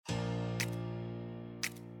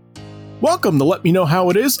Welcome to Let Me Know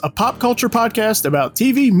How It Is, a pop culture podcast about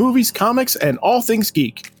TV, movies, comics, and all things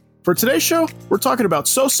geek. For today's show, we're talking about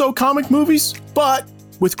so-so comic movies, but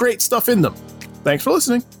with great stuff in them. Thanks for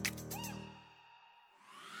listening.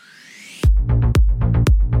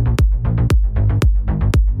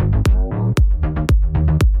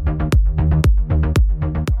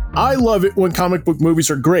 I love it when comic book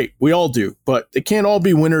movies are great. We all do, but they can't all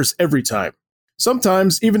be winners every time.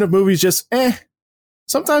 Sometimes, even if movies just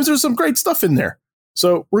sometimes there's some great stuff in there.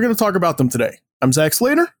 So we're going to talk about them today. I'm Zach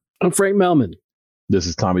Slater. I'm Frank Melman. This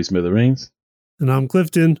is Tommy Smithereens. And I'm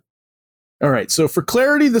Clifton. All right, so for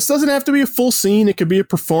clarity, this doesn't have to be a full scene. It could be a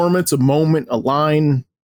performance, a moment, a line,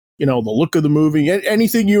 the look of the movie,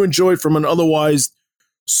 anything you enjoyed from an otherwise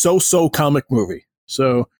so-so comic movie.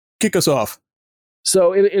 So kick us off.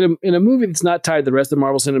 So in a movie that's not tied to the rest of the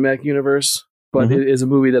Marvel Cinematic Universe, but it is a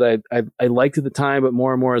movie that I liked at the time, but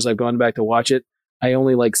more and more as I've gone back to watch it, I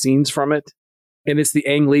only like scenes from it. And it's the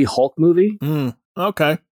Ang Lee Hulk movie.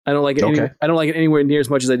 Okay. I don't like it. I don't like it anywhere near as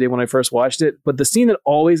much as I did when I first watched it. But the scene that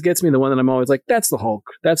always gets me, the one that I'm always like, that's the Hulk.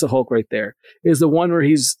 That's a Hulk right there. Is the one where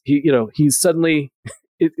he's suddenly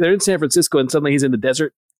they're in San Francisco and suddenly he's in the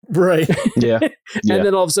desert. Right. Yeah. And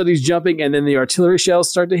then all of a sudden he's jumping and then the artillery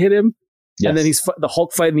shells start to hit him. Yes. And then he's the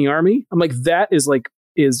Hulk fighting the army. I'm like, that is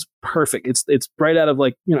perfect. It's right out of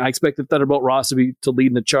I expected Thunderbolt Ross to lead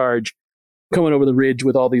in the charge, coming over the ridge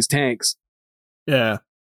with all these tanks. Yeah.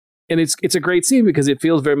 And it's a great scene because it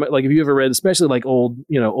feels very much like if you ever read, especially like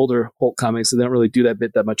older Hulk comics, they don't really do that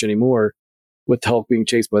bit that much anymore with Hulk being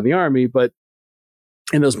chased by the army. But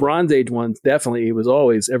in those Bronze Age ones, definitely it was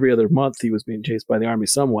always every other month he was being chased by the army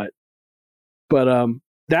somewhat. But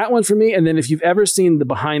that one for me. And then if you've ever seen the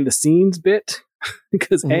behind the scenes bit,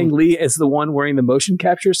 because Ang Lee is the one wearing the motion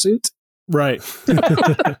capture suit. Right.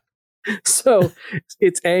 So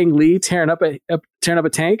it's Ang Lee tearing up a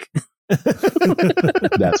tank.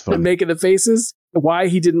 That's funny. Making the faces. Why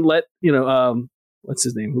he didn't let what's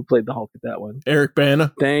his name? Who played the Hulk at that one? Eric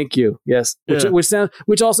Bana. Thank you. Yes.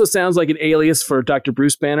 Which also sounds like an alias for Dr.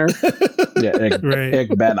 Bruce Banner. Yeah,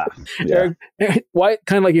 Eric Bana. Yeah. Why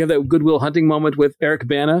kind of like you have that Goodwill Hunting moment with Eric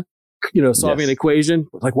Bana, solving an equation.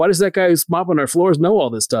 Like, why does that guy who's mopping our floors know all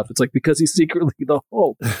this stuff? It's like because he's secretly the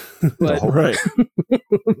Hulk. But, right.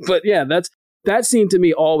 But yeah, that scene to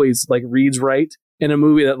me always reads right in a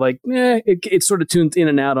movie that it sort of tunes in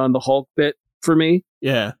and out on the Hulk bit for me.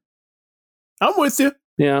 Yeah. I'm with you.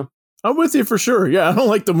 Yeah. I'm with you for sure. Yeah, I don't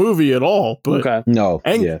like the movie at all, but no,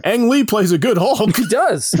 Ang Lee plays a good Hulk. He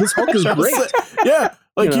does. His Hulk is great. Yeah,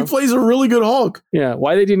 he plays a really good Hulk. Yeah,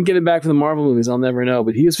 why they didn't get him back for the Marvel movies, I'll never know,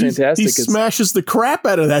 but he is fantastic. He smashes the crap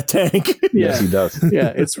out of that tank. Yes, he does. Yeah,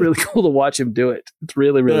 it's really cool to watch him do it. It's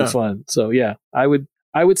really, really fun. So yeah, I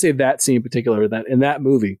would say that scene in particular, in that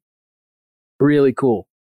movie, really cool.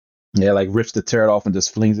 Yeah, rips to tear it off and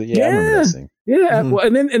just flings it. Yeah, I remember that scene. Yeah. Well,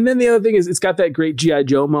 and then the other thing is it's got that great G.I.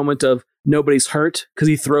 Joe moment of nobody's hurt because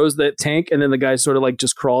he throws that tank and then the guy sort of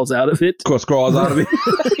just crawls out of it. Of course, crawls out of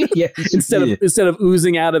it. Yeah. Instead of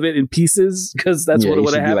oozing out of it in pieces because that's what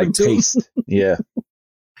would have happened to him. Yeah.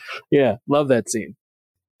 Yeah. Love that scene.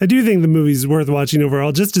 I do think the movie's worth watching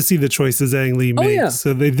overall just to see the choices Ang Lee makes. Oh, yeah.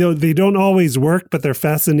 So they don't always work, but they're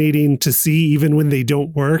fascinating to see even when they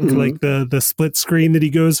don't work. Like the split screen that he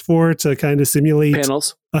goes for to kind of simulate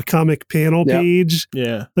panels. A comic panel page.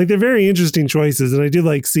 Yeah. They're very interesting choices. And I do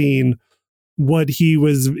like seeing what he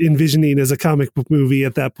was envisioning as a comic book movie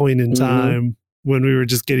at that point in time when we were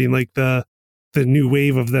just getting the new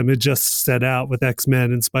wave of them had just set out with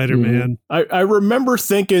X-Men and Spider-Man. I remember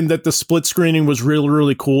thinking that the split screening was really,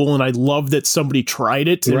 really cool, and I loved that somebody tried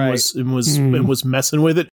it and was messing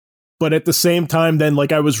with it. But at the same time, then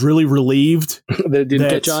I was really relieved that it didn't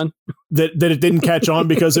catch on. That it didn't catch on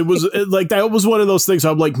because it was that was one of those things.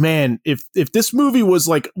 I'm like, man, if this movie was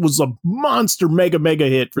a monster mega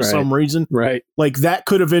hit for some reason, right? That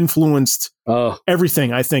could have influenced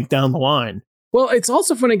everything. I think down the line. Well, it's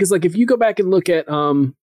also funny because if you go back and look at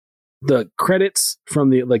the credits from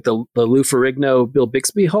the Lou Ferrigno, Bill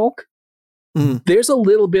Bixby Hulk, there's a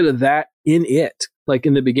little bit of that in it,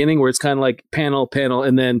 in the beginning where it's kind of panel,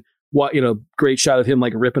 and then great shot of him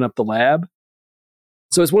ripping up the lab.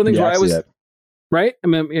 So it's one of the things where I was right. I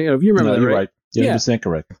mean, if you remember that, you're right. Yeah, 100%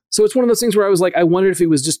 correct. So it's one of those things where I was I wondered if it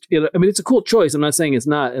was just, I mean, it's a cool choice. I'm not saying it's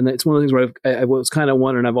not. And it's one of the things where I was kind of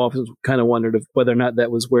wondering, I've often kind of wondered if whether or not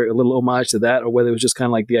that was where a little homage to that, or whether it was just kind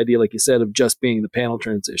of the idea, like you said, of just being the panel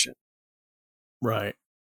transition. Right.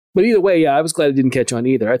 But either way, yeah, I was glad it didn't catch on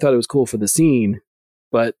either. I thought it was cool for the scene,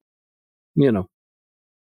 but,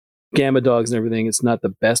 Gamma Dogs and everything, it's not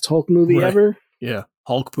the best Hulk movie ever. Yeah.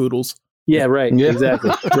 Hulk poodles. Yeah, right. Yeah.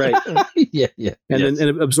 Exactly. Right. yeah, yeah. And yes. then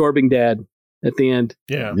and absorbing dad at the end.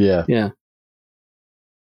 Yeah. yeah. Yeah.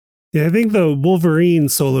 Yeah, I think the Wolverine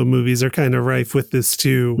solo movies are kind of rife with this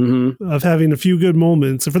too, Mm-hmm. of having a few good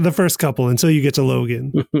moments for the first couple until you get to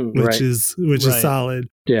Logan, which Right. is Right. solid.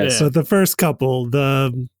 Yeah. Yeah. So the first couple,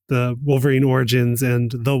 the Wolverine Origins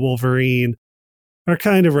and the Wolverine, are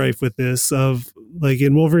kind of rife with this. Of like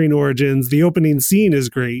in Wolverine Origins, the opening scene is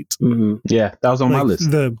great. Mm-hmm. Yeah, that was on my Like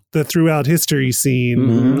list. the throughout history scene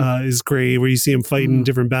Mhm. is great, where you see him fighting Mhm.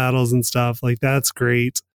 different battles and stuff. Like that's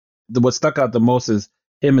great. What stuck out the most is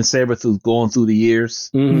him and Sabretooth going through the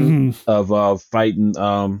years Mm-hmm. Mhm. of fighting,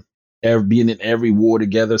 being in every war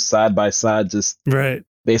together, side by side, just Right,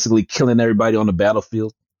 basically killing everybody on the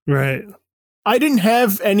battlefield. right. I didn't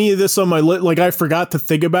have any of this on my list. Like I forgot to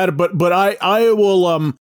think about it, but I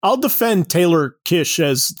will I'll defend Taylor Kish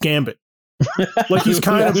as Gambit. Like he's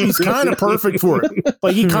kind of perfect for it.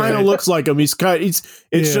 Like he kind of Right. looks like him. It's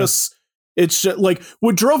Yeah. just like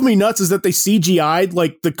what drove me nuts is that they CGI'd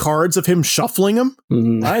like the cards of him shuffling them,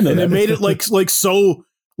 Mm-hmm. I know and they that. made it like so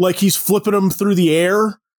like he's flipping them through the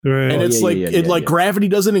air, Right. and Oh, it's yeah, like yeah, it yeah, like yeah. gravity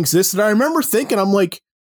doesn't exist. And I remember thinking, I'm like,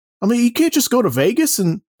 I mean, you can't just go to Vegas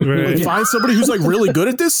and Right. like find somebody who's like really good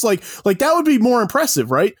at this. Like that would be more impressive,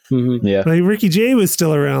 right? Mm-hmm. Yeah, Like Ricky Jay was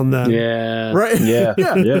still around then. Yeah. Right? yeah,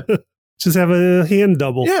 Yeah. yeah. Just have a hand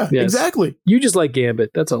double. Yeah, Yes. exactly. You just like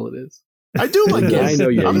Gambit. That's all it is. I do like Yeah, it. I know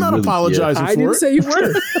you- I'm you not really- apologizing I for didn't it. say you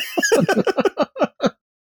were.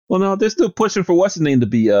 Well, no, they're still pushing for what's his name to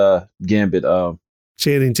be Gambit.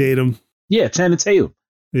 Channing Tatum. Yeah, Channing Tatum.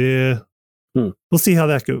 Yeah. Hmm. We'll see how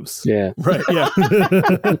that goes. Yeah. Right? Yeah.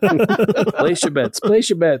 Place your bets. Place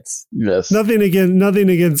your bets. Yes. nothing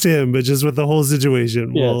against him, but just with the whole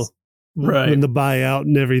situation. Yes. Right. And the buyout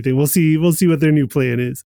and everything. We'll see what their new plan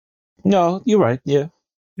is. No, you're right. Yeah.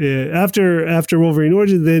 Yeah. After Wolverine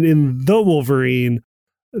Origins, then in The Wolverine,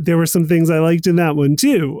 there were some things I liked in that one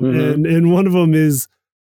too. Mhm. And one of them is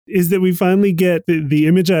that we finally get the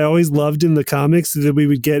image I always loved in the comics that we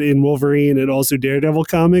would get in Wolverine and also Daredevil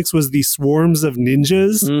comics was the swarms of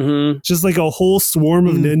ninjas. Mm-hmm. Just like a whole swarm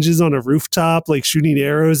of Mm. ninjas on a rooftop, like shooting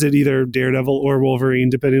arrows at either Daredevil or Wolverine,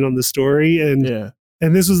 depending on the story.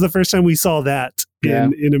 And this was the first time we saw that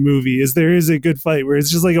in a movie. There is a good fight where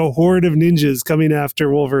it's just like a horde of ninjas coming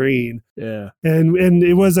after Wolverine. Yeah. And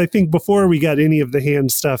it was, I think, before we got any of the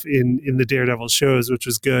hand stuff in the Daredevil shows, which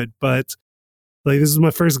was good. But like this was my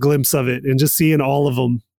first glimpse of it, and just seeing all of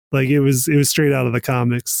them, like it was straight out of the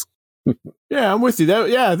comics. Yeah, I'm with you.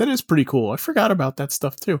 That is pretty cool. I forgot about that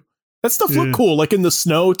stuff too. That stuff Yeah. looked cool, like in the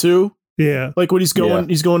snow too. Yeah. Like when he's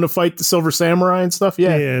going to fight the Silver Samurai and stuff.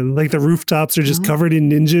 Yeah. And like the rooftops are just Mhm. covered in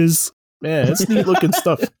ninjas. Yeah, it's neat looking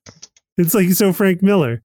stuff. It's like so Frank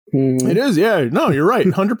Miller. Mm-hmm. It is, yeah. No, you're right.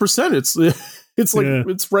 100%. It's like Yeah.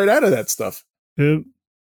 it's right out of that stuff. Yep.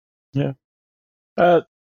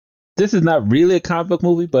 This is not really a comic book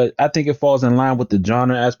movie, but I think it falls in line with the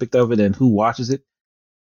genre aspect of it and who watches it.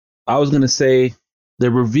 I was going to say the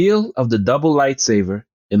reveal of the double lightsaber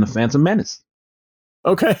in The Phantom Menace.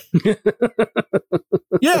 Okay.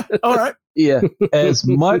 Yeah. All right. Yeah, as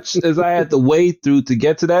much as I had to wade through to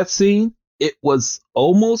get to that scene, it was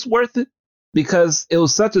almost worth it because it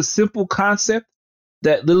was such a simple concept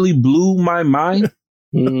that literally blew my mind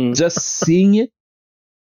Mm-hmm. just seeing it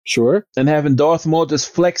Sure. and having Darth Maul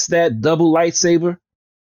just flex that double lightsaber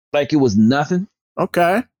like it was nothing.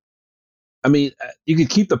 Okay. I mean, you could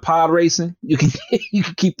keep the pod racing. You can you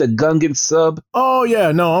could keep the Gungan sub. Oh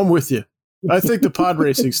yeah. No, I'm with you. I think the pod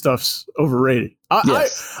racing stuff's overrated.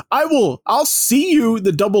 Yes. I'll see you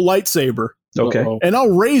the double lightsaber, Okay. Uh-oh. and I'll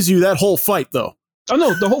raise you that whole fight though. Oh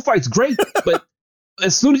no, the whole fight's great, but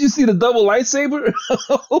as soon as you see the double lightsaber,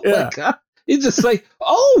 oh Yeah. my god, it's just like,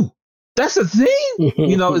 oh, that's a thing.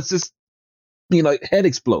 You know, it's just, head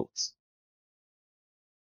explodes.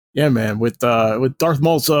 Yeah, man. With Darth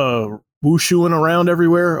Maul's wooshooing around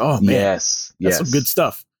everywhere. Oh man, Yes, that's yes, some good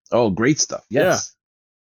stuff. Oh, great stuff. Yes,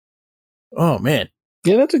 Oh man.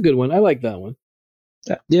 Yeah, that's a good one. I like that one.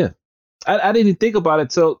 yeah. I didn't even think about it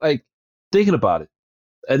till like thinking about it,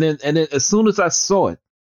 and then as soon as I saw it,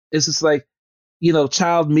 it's just like,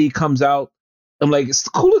 child me comes out. I'm like, it's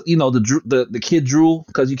cool, the kid drool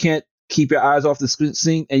because you can't keep your eyes off the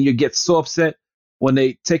scene, and you get so upset when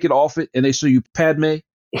they take it off it and they show you Padme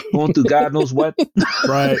going through God knows what.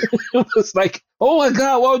 Right. It's like, oh my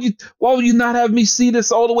god, why would you not have me see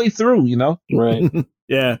this all the way through? Right.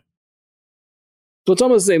 Yeah. So it's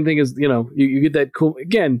almost the same thing as, you get that cool,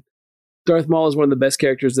 again, Darth Maul is one of the best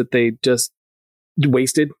characters that they just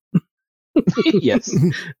wasted. Yes.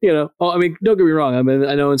 I mean, don't get me wrong. I mean,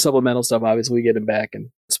 I know in supplemental stuff, obviously we get him back and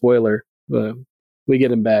spoiler, we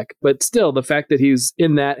get him back. But still, the fact that he's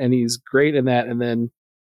in that and he's great in that, and then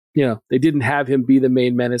they didn't have him be the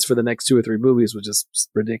main menace for the next 2 or 3 movies was just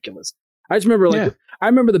ridiculous. I just remember I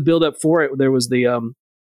remember the build up for it. There was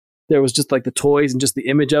just like the toys and just the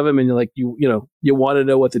image of him, and you're like you want to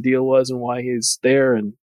know what the deal was and why he's there,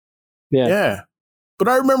 and yeah. But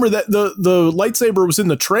I remember that the lightsaber was in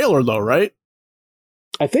the trailer though, right?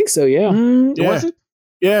 I think so. Yeah. Was it?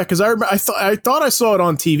 Yeah, because I thought I saw it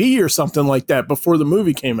on TV or something like that before the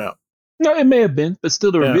movie came out. No, it may have been, but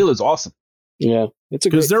still, the reveal is awesome. Yeah, it's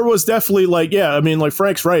because there was definitely like, like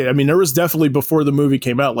Frank's right. I mean, there was definitely before the movie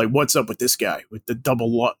came out, like, what's up with this guy with the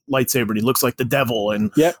double lightsaber? And he looks like the devil,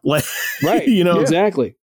 and right,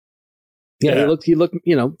 exactly. Yeah, he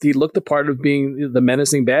looked the part of being the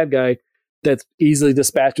menacing bad guy that's easily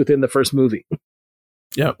dispatched within the first movie.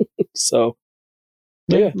 Yep. So.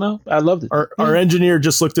 Yeah, no, I loved it. Our engineer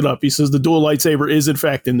just looked it up. He says the dual lightsaber is in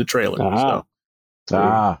fact in the trailer.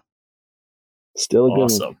 Still a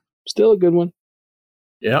good one. Still a good one.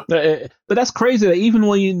 Yeah, but that's crazy that even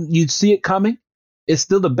when you see it coming, it's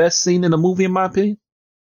still the best scene in the movie, in my opinion.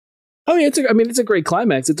 Oh yeah, it's a great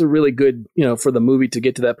climax. It's a really good, for the movie to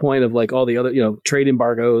get to that point of like all the other, trade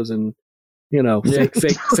embargoes and fake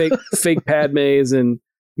Padmes and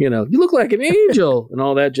you look like an angel and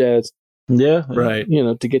all that jazz. Yeah, right.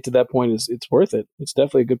 To get to that point it's worth it. It's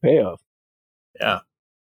definitely a good payoff. Yeah,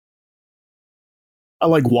 I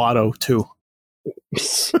like Watto too. I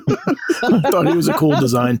thought he was a cool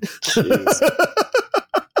design.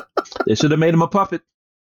 They should have made him a puppet.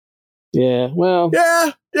 Yeah, well,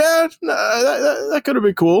 yeah, that could have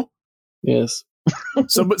been cool. Yes,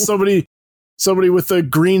 somebody with a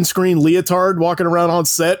green screen leotard walking around on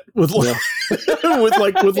set with with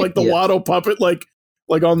the Watto puppet like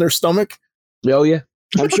on their stomach. Oh yeah,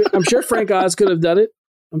 I'm sure Frank Oz could have done it.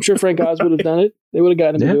 I'm sure Frank Oz would have done it. They would have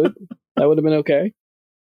gotten him to do it. That would have been okay.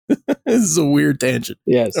 This is a weird tangent.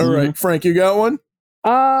 Yes. All right, Frank, you got one?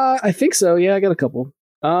 I think so. Yeah, I got a couple.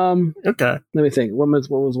 Okay. Let me think. What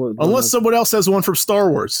was Unless someone else has one from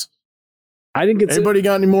Star Wars. I didn't consider. Anybody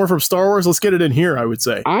got any more from Star Wars? Let's get it in here, I would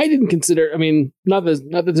say. I didn't consider. I mean, not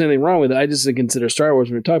that there's anything wrong with it. I just didn't consider Star Wars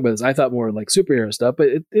when we were talking about this. I thought more like superhero stuff, but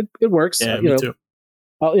it works. Yeah, me too.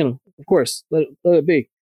 Of course, let it be.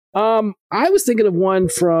 I was thinking of one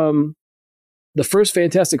from the first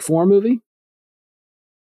Fantastic Four movie.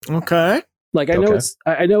 Okay. Like I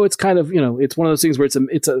know it's kind of, it's one of those things where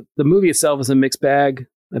the movie itself is a mixed bag.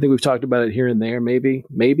 I think we've talked about it here and there. Maybe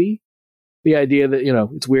the idea that,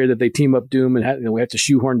 it's weird that they team up Doom and we have to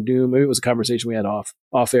shoehorn Doom. Maybe it was a conversation we had off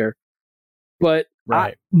air, but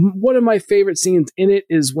right. One of my favorite scenes in it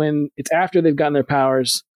is when it's after they've gotten their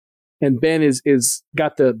powers and Ben is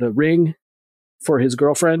got the ring for his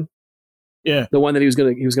girlfriend. Yeah. The one that he was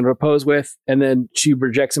going to propose with. And then she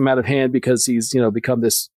rejects him out of hand because he's, become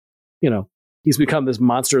this, he's become this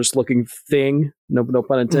monstrous looking thing. No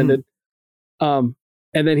pun intended. Mm-hmm.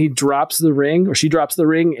 And then he drops the ring, or she drops the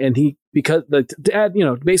ring, and to add,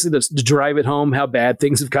 basically to drive it home how bad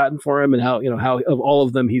things have gotten for him and how of all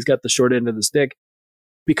of them, he's got the short end of the stick.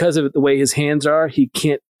 Because of the way his hands are, he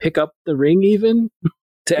can't pick up the ring even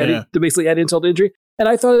to basically add insult to injury. And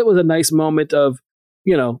I thought it was a nice moment of,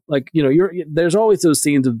 there's always those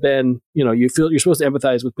scenes of Ben, you feel you're supposed to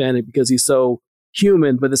empathize with Ben because he's so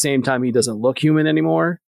human, but at the same time, he doesn't look human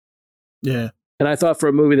anymore. Yeah. And I thought for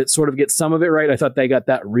a movie that sort of gets some of it right, I thought they got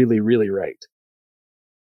that really, really right.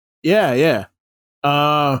 Yeah.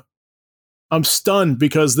 I'm stunned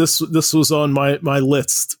because this was on my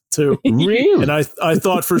list too. Really? And I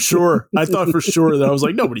thought for sure that I was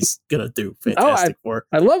like, nobody's gonna do Fantastic Four.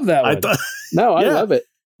 I love that one. I love it.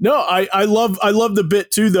 No, I love the bit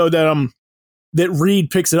too though that Reed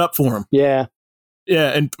picks it up for him. Yeah. Yeah,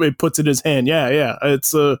 and it puts it in his hand. Yeah.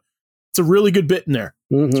 It's a really good bit in there.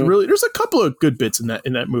 Mm-hmm. There's a couple of good bits in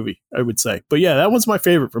that movie, I would say. But yeah, that one's my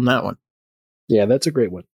favorite from that one. Yeah, that's a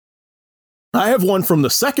great one. I have one from the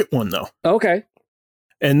second one though. Okay.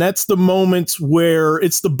 And that's the moment where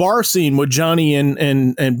it's the bar scene with Johnny and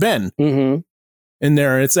Ben in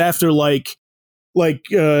there. It's after like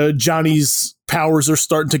Johnny's powers are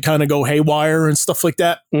starting to kind of go haywire and stuff like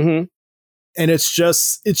that. Mm-hmm. And it's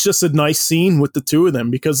just a nice scene with the two of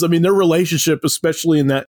them because I mean their relationship, especially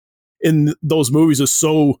in those movies, is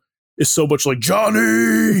so much like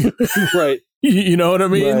Johnny, right? You know what I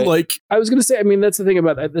mean? Right. Like I was gonna say, I mean that's the thing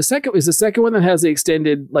about it. The second one that has the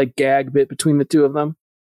extended like gag bit between the two of them,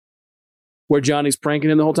 where Johnny's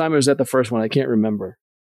pranking him the whole time, or is that the first one? I can't remember.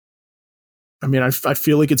 I mean, I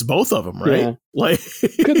feel like it's both of them, right? Yeah. Like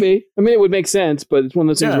could be. I mean, it would make sense, but it's one of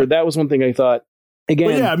those things where that was one thing I thought. Again,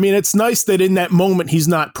 But yeah, I mean, it's nice that in that moment he's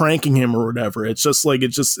not pranking him or whatever. It's just like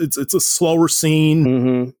it's a slower scene,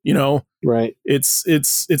 mhm, you know. right. It's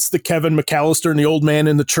the Kevin McAllister and the old man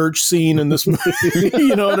in the church scene in this movie.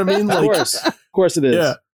 You know what I mean? Like, Of course it is.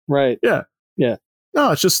 Yeah. Right. Yeah. Yeah.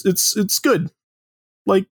 No, it's just it's good.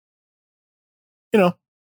 Like, you know,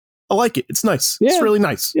 I like it. It's nice. Yeah. It's really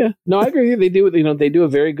nice. Yeah. No, I agree. They do a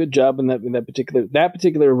very good job in that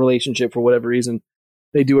particular relationship for whatever reason.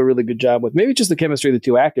 They do a really good job with. Maybe it's just the chemistry of the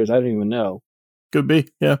two actors. I don't even know. Could be.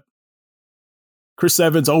 Yeah. Chris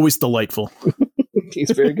Evans always delightful.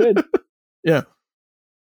 He's very good. Yeah.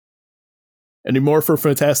 Any more for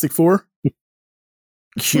Fantastic Four?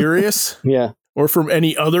 Curious? Yeah. Or from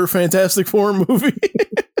any other Fantastic Four movie?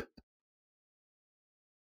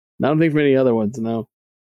 I don't think from any other ones, no.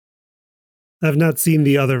 I've not seen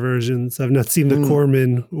the other versions. I've not seen the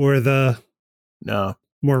Corman or the No.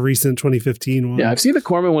 more recent 2015 one. Yeah, I've seen the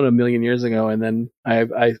Corman one a million years ago, and then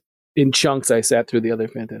I in chunks I sat through the other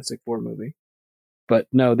Fantastic Four movie. But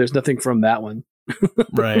no, there's nothing from that one.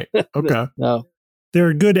 Right. Okay. No. There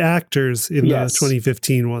are good actors in Yes. the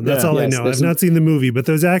 2015 one. That's Yeah. all I Yes, know. there's I've not seen the movie, but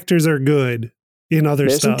those actors are good in other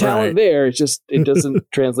There's some stuff. talent Right. there. It's just it doesn't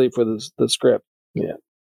translate for the script. Yeah.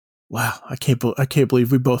 Wow. I can't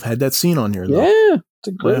believe we both had that scene on here, though. Yeah. It's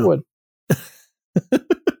a great Wow. one.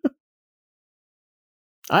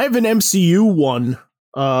 I have an MCU one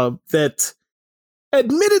that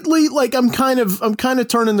admittedly, like I'm kind of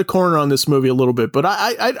turning the corner on this movie a little bit, but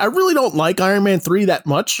I really don't like Iron Man 3 that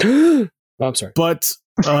much. Oh, I'm sorry. But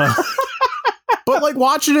but like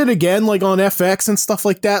watching it again, like on FX and stuff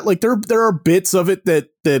like that, like there are bits of it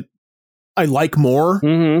that I like more,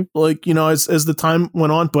 Mm-hmm. like, you know, as the time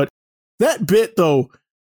went on. But that bit though,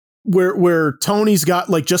 where Tony's got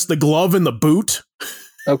like just the glove and the boot,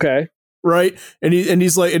 Okay. right? And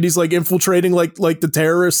he's like infiltrating like the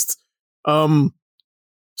terrorist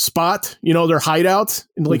spot, you know, their hideout,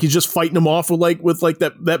 and like he's just fighting them off with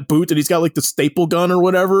that boot, and he's got like the staple gun or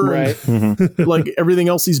whatever, Right. and, like everything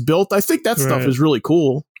else he's built. I think that stuff Right. is really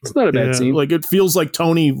cool. It's not a bad Yeah. scene. Like it feels like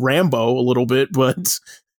Tony Rambo a little bit, but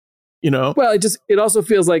you know, Well, it also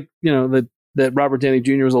feels like, you know, that Robert Downey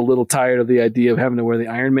Jr. was a little tired of the idea of having to wear the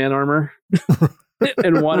Iron Man armor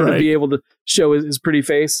and wanted to Right. be able to show his pretty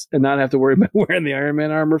face and not have to worry about wearing the Iron Man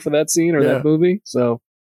armor for that scene or Yeah. that movie. So,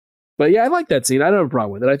 but yeah, I like that scene. I don't have a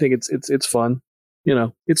problem with it. I think it's fun. You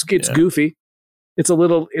know, it's Yeah. goofy. It's a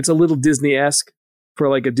little Disney-esque for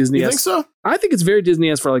like a Disney. you think so? I think it's very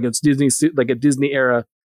Disney-esque for like a Disney era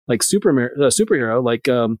like superhero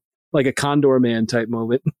like a Condor Man type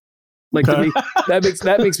moment. Like to me,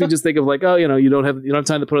 that makes me just think of like, oh, you know, you don't have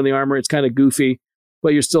time to put on the armor. It's kind of goofy,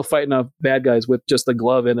 but you're still fighting off bad guys with just a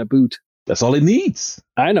glove and a boot. That's all it needs.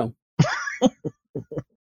 I know.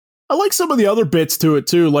 I like some of the other bits to it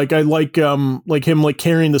too. Like I like him like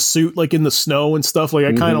carrying the suit like in the snow and stuff. Like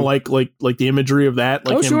I kind of like the imagery of that.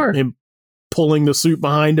 Like Oh, sure. him pulling the suit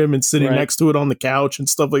behind him and sitting Right. next to it on the couch and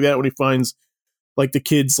stuff like that when he finds like the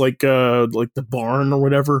kids like the barn or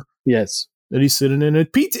whatever Yes. that he's sitting in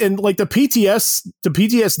it. And like the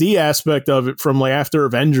PTSD aspect of it from like after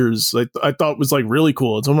Avengers, I thought was like really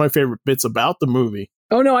cool. It's one of my favorite bits about the movie.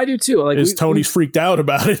 Oh no, I do too. Like Is Tony's freaked out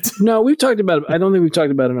about it. No, we've talked about it. I don't think we've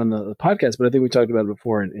talked about it on the podcast, but I think we talked about it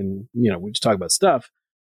before. And you know, we just talk about stuff.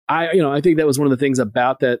 I think that was one of the things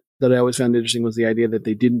about that I always found interesting was the idea that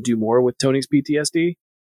they didn't do more with Tony's PTSD.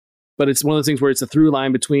 But it's one of those things where it's a through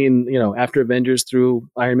line between, you know, after Avengers through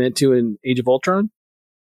Iron Man 2 and Age of Ultron.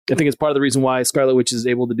 I think it's part of the reason why Scarlet Witch is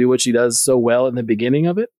able to do what she does so well in the beginning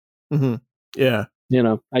of it. Mm-hmm. Yeah. You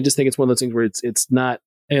know, I just think it's one of those things where it's not,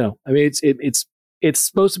 you know, I mean, it's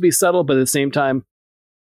supposed to be subtle, but at the same time,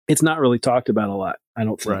 it's not really talked about a lot. I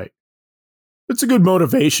don't think. Right. It's a good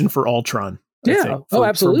motivation for Ultron. I Yeah. think, Oh,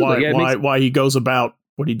 absolutely. why, Yeah, it makes- why he goes about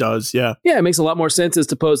what he does. Yeah. Yeah, it makes a lot more sense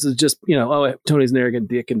as opposed to just, you know, oh, Tony's an arrogant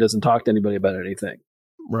dick and doesn't talk to anybody about anything.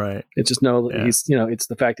 Right. It's just Yeah. he's, you know, it's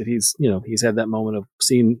the fact that he's, you know, he's had that moment of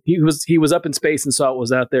seeing he was up in space and saw what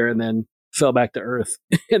was out there and then fell back to Earth.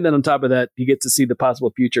 And then on top of that, he gets to see the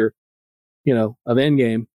possible future, you know, of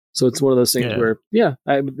Endgame. So it's one of those things Yeah. where,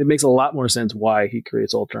 it makes a lot more sense why he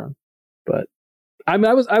creates Ultron. But I mean,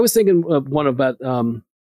 I was thinking of one about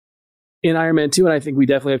in Iron Man 2, and I think we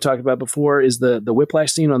definitely have talked about before, is the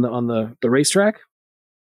Whiplash scene on the racetrack.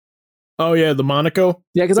 Oh yeah, the Monaco.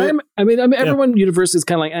 Yeah, because I mean, everyone universe is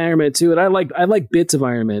kind of like Iron Man 2, and I like bits of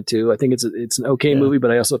Iron Man 2. I think it's an okay movie,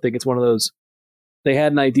 but I also think it's one of those they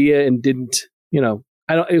had an idea and didn't, you know,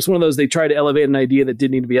 it's one of those they tried to elevate an idea that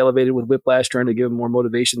didn't need to be elevated with Whiplash, trying to give him more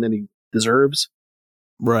motivation than he deserves.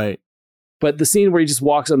 Right. But the scene where he just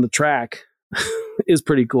walks on the track is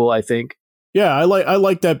pretty cool, I think. Yeah, I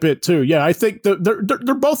like that bit too. Yeah, I think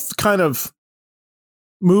they're both kind of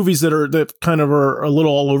movies that kind of are a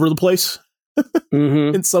little all over the place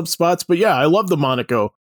in some spots. But yeah, I love the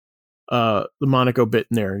Monaco bit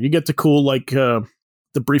in there. You get the cool the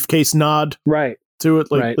briefcase nod right to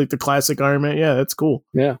it, like the classic Iron Man. Yeah, that's cool.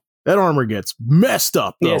 Yeah, that armor gets messed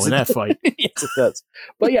up though in that fight. Yes, it does.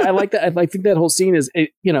 But yeah, I like that. I think that whole scene is it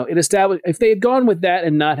established. If they had gone with that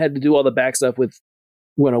and not had to do all the back stuff with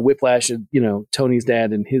Whiplash and Tony's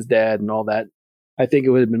dad and his dad and all that, I think it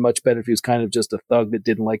would have been much better if he was kind of just a thug that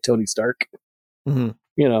didn't like Tony Stark. Or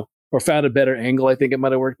found a better angle. I think it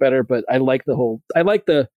might have worked better. But I like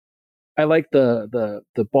the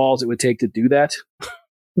balls it would take to do that,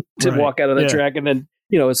 to walk out of that track, and then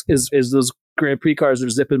as those Grand Prix cars are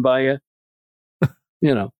zipping by you,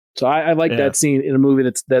 So I like that scene in a movie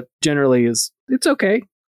that generally it's okay.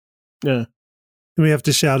 Yeah. We have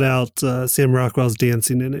to shout out Sam Rockwell's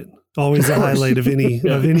dancing in it. Always a highlight of any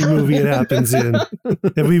movie it happens in,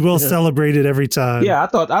 and we will celebrate it every time. Yeah, I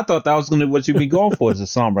thought that was gonna what you'd be going for as a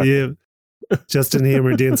song, right? Yeah, Justin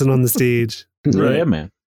Hammer dancing on the stage. Right. Yeah,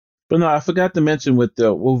 man. But no, I forgot to mention with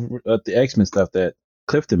the X-Men stuff that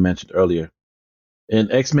Clifton mentioned earlier. In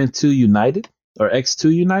X-Men 2 United or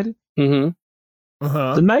X2 United, the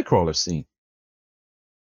Nightcrawler scene.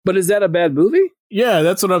 But is that a bad movie? Yeah,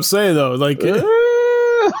 that's what I'm saying though. Like,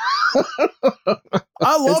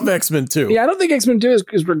 I love X-Men 2. Yeah, I don't think X-Men 2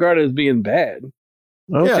 is regarded as being bad.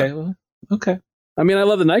 Okay, Yeah. well, okay. I mean, I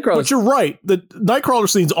love the Nightcrawler. But you're right. The Nightcrawler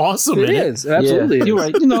scene's awesome. It is. It absolutely is. You're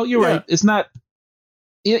right. You're right. It's not.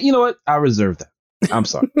 You know what? I reserve that. I'm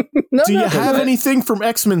sorry. Do you have anything from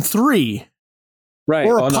X-Men 3? Right.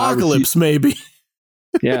 Or Apocalypse, maybe?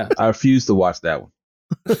 Yeah. I refuse to watch that one.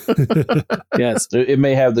 Yes. It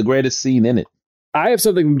may have the greatest scene in it. I have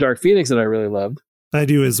something from Dark Phoenix that I really loved. I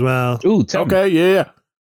do as well. Ooh, tell me. Yeah.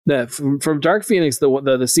 That from Dark Phoenix,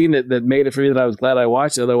 the scene that made it for me that I was glad I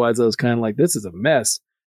watched. Otherwise, I was kind of like, this is a mess.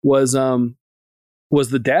 Was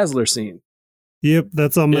the Dazzler scene. Yep,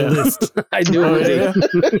 that's on my list. I knew it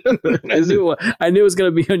was. I knew it was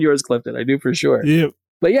going to be on yours, Clifton. I knew for sure. Yep.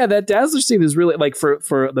 But yeah, that Dazzler scene is really like for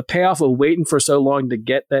the payoff of waiting for so long to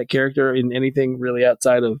get that character in anything really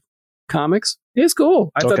outside of comics. It's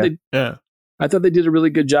cool. I thought they did a really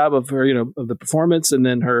good job of her, of the performance, and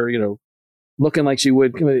then her, looking like she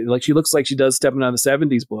looks like she does stepping out of the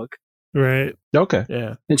 70s book. Right. Okay.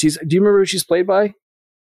 Yeah. And do you remember who she's played by?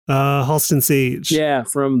 Halston Sage. Yeah,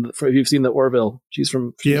 from if you've seen the Orville, she's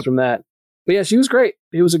from that. But yeah, she was great.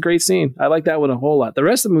 It was a great scene. I like that one a whole lot. The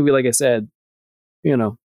rest of the movie, like I said,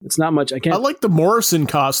 it's not much. I like the Morrison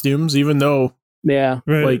costumes, even though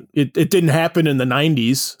like it didn't happen in the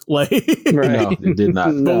 90s. Like right. No, it did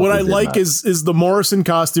not. But what I like is the Morrison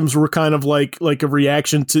costumes were kind of like a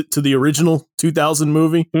reaction to the original 2000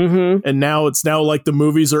 movie. Mm-hmm. And now it's like the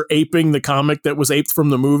movies are aping the comic that was aped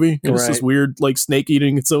from the movie. It's this weird like snake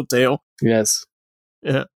eating its own tail. Yes.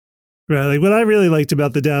 Yeah. Right. Like what I really liked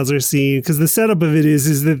about the Dazzler scene, because the setup of it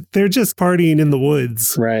is that they're just partying in the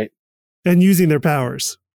woods. Right. And using their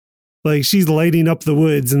powers. Like she's lighting up the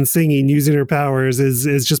woods and singing, using her powers as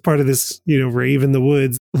just part of this, rave in the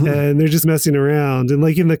woods. And they're just messing around. And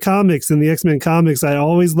like in the comics, in the X-Men comics, I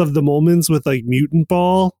always loved the moments with like Mutant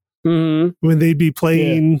Ball when they'd be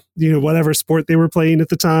playing, whatever sport they were playing at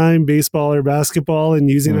the time, baseball or basketball, and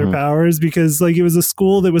using their powers, because like it was a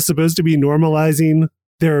school that was supposed to be normalizing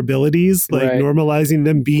their abilities, like normalizing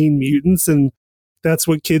them being mutants. And that's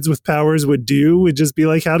what kids with powers would do, would just be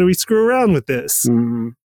like, how do we screw around with this? Mm-hmm.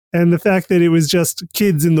 And the fact that it was just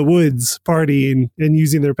kids in the woods partying and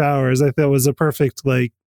using their powers, I thought was a perfect,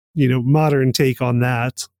 modern take on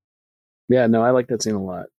that. Yeah, no, I like that scene a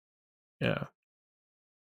lot. Yeah.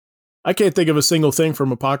 I can't think of a single thing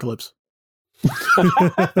from Apocalypse.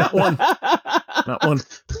 Not one. Not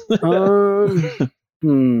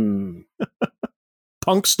one.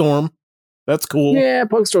 Punk Storm. That's cool. Yeah,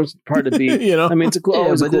 Punk Storm's hard to beat. I mean, it's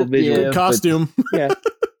always a cool visual. Good costume. Yeah.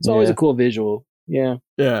 It's always a cool visual. Yeah.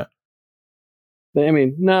 Yeah. But, I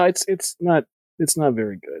mean, no, it's not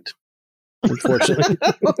very good. Unfortunately.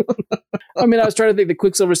 I mean, I was trying to think the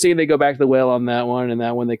Quicksilver scene, they go back to the well on that one, and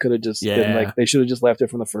that one they could have just been they should have just left it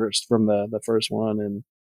from the first one, and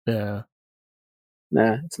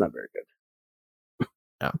nah, it's not very good.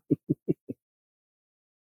 Yeah.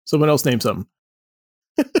 Someone else name something.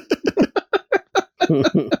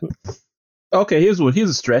 Okay, here's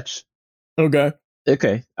a stretch. Okay.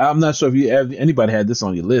 I'm not sure if anybody had this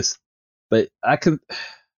on your list, but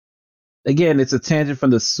again, it's a tangent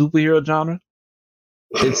from the superhero genre.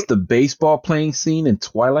 It's the baseball playing scene in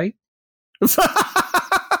Twilight.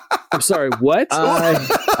 I'm sorry, what?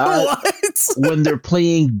 What? When they're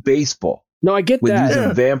playing baseball. No, I get with that. using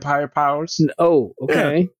Yeah. vampire powers. Oh,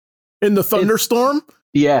 okay. In the thunderstorm,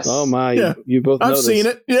 Yes. Oh my, Yeah. you both know I've this. seen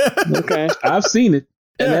it. Yeah. Okay. I've seen it.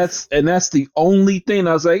 And Yeah. that's the only thing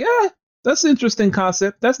I was like, that's an interesting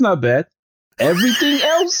concept. That's not bad. Everything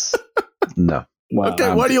else, no. Wow.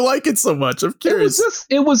 Okay, why do you like it so much? I'm curious.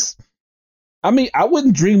 I mean, I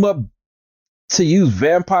wouldn't dream up to use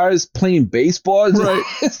vampires playing baseball. Right.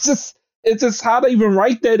 It's just how to even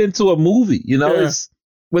write that into a movie, you know? Yeah.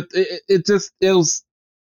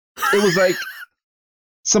 It was like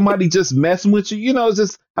somebody just messing with you, you know, it's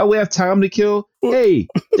just how we have time to kill. Hey,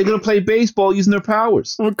 they're gonna play baseball using their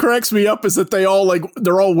powers. What cracks me up is that they're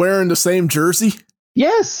all wearing the same jersey.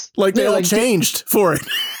 Yes. Like they Yeah, all changed for it.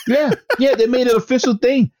 Yeah, they made it an official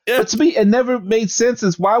thing. Yeah. But to me, it never made sense.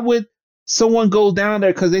 Is why would someone go down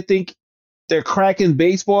there because they think they're cracking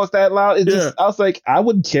baseballs that loud? I was like, I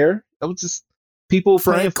wouldn't care. I was just people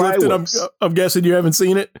Frank playing Clifton, fireworks. I'm guessing you haven't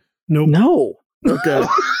seen it. Nope. No. Okay.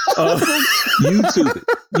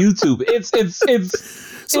 YouTube. It's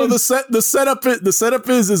So the setup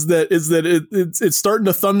is that it's starting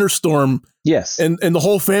to thunderstorm, yes, and the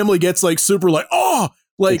whole family gets like super like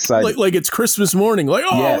Excited. like it's Christmas morning, like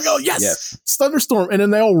yes, it's thunderstorm, and then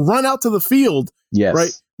they all run out to the field, yes,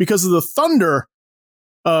 right, because of the thunder.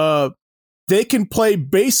 They can play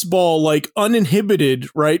baseball like uninhibited,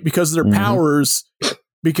 right, because of their Mhm. powers.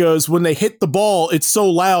 Because when they hit the ball, it's so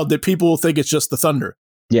loud that people will think it's just the thunder.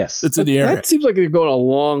 yes. It's in the air. That seems like they're going a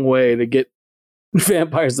long way to get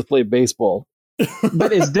vampires to play baseball.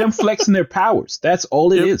 But it's them flexing their powers. That's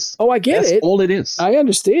all it is. Oh, I get That's it. all it is. I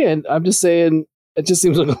understand. I'm just saying it just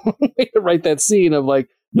seems like a long way to write that scene of like,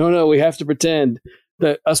 no, we have to pretend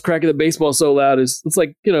that us cracking the baseball so loud is, it's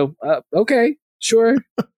like, okay, sure.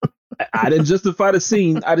 I didn't justify the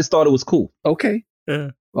scene. I just thought it was cool. Okay.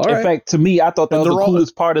 Yeah. All In right. fact, to me, I thought that And was the they're all-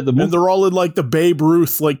 coolest part of the movie. And they're all in like the Babe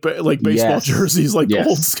Ruth like baseball Yes. jerseys, like Yes.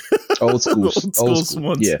 old school, Old school. old school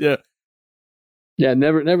ones. Yeah. Yeah,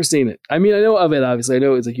 never seen it. I mean, I know of it, obviously. I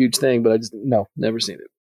know it's a huge thing, but never seen it.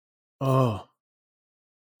 Oh,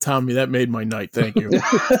 Tommy, that made my night. Thank you.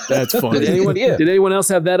 That's funny. Did anyone, Yeah. did anyone else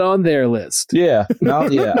have that on their list? Yeah. No,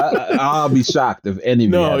 yeah. I'll be shocked if any of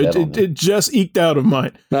you No, have that on it, there. it just eked out of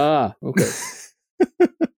mine. Ah, okay.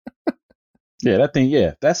 Yeah, that thing,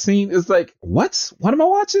 yeah. That scene is like, what? What am I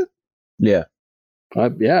watching? Yeah.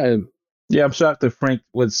 Yeah, Yeah, I'm shocked that Frank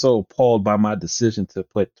was so appalled by my decision to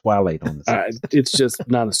put Twilight on this. it's just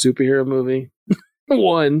not a superhero movie.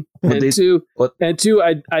 One. Well, And they- two, what-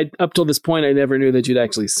 I up till this point, I never knew that you'd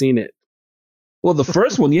actually seen it. Well, the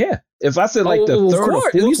first one, yeah. If I said like the of third or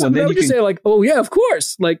course. fourth one, then you can. say like, oh yeah, of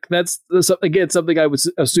course. Like that's again something I would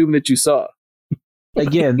assume that you saw.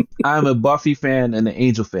 Again, I'm a Buffy fan and an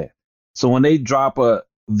Angel fan. So when they drop a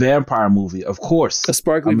vampire movie, of course, A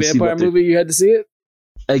sparkly I'm gonna see vampire what they- movie, you had to see it.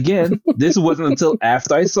 again, this wasn't until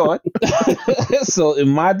after I saw it. So in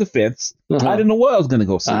my defense, Uh-huh. I didn't know what I was going to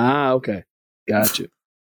go see. Ah, okay, got you.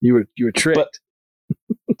 You were tricked.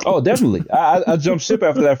 Oh, definitely. I jumped ship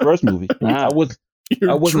after that first movie. Ah. You're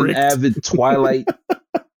I wasn't tricked. an avid Twilight.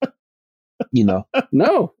 No,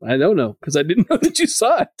 I don't know because I didn't know that you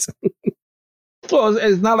saw it. Well,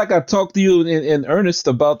 it's not like I talked to you in earnest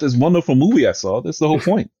about this wonderful movie I saw. That's the whole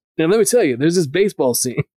point. Now let me tell you, there's this baseball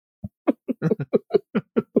scene.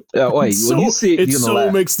 Wait, when you see it, it you're so gonna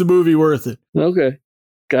laugh. makes the movie worth it. Okay,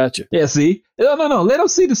 gotcha. Yeah, see? No. Let them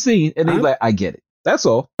see the scene, and they're Huh? like, I get it. That's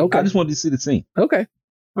all. Okay. I just wanted to see the scene. Okay,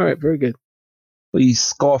 all right, very good. Please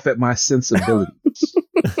scoff at my sensibility.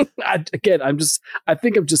 I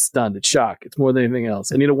think I'm just stunned. It's shock. It's more than anything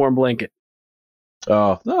else. I need a warm blanket.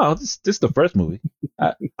 No, this is the first movie.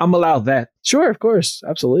 I'm allowed that. Sure, of course,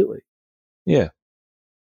 absolutely. Yeah.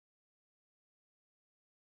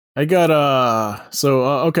 I got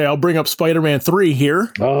okay, I'll bring up Spider-Man 3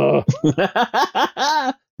 here, Oh,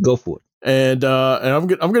 Go for it. and I'm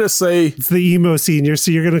gonna say It's the emo scene.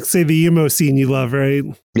 You're gonna say the emo scene you love, right?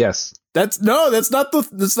 Yes. that's not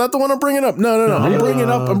the one I'm bringing up. No. I'm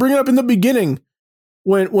Oh. bringing up in the beginning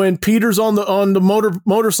when Peter's on the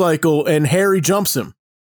motorcycle and Harry jumps him,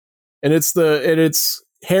 and it's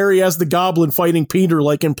Harry as the Goblin fighting Peter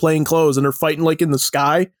like in plain clothes, and they're fighting like in the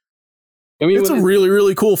sky. I mean, It's a really,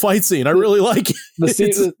 really cool fight scene. I really like it. the scene.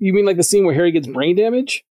 It's- You mean like the scene where Harry gets brain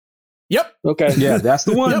damage? Yep. Okay. Yeah, that's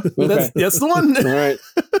the one. Yep. That's the one.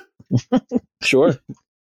 All right. Sure.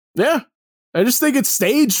 Yeah. I just think it's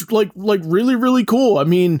staged like really, really cool. I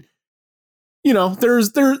mean, there's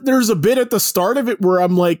a bit at the start of it where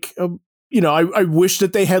I'm like, I wish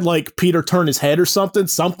that they had like Peter turn his head or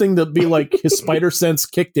something to be like his spider sense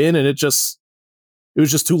kicked in, and it was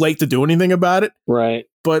just too late to do anything about it. Right.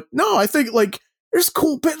 But no, I think like there's a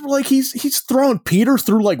cool bit where, like he's throwing Peter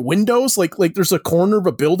through like windows, like there's a corner of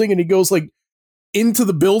a building and he goes like into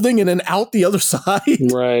the building and then out the other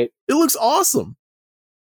side. Right. It looks awesome.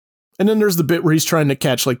 And then there's the bit where he's trying to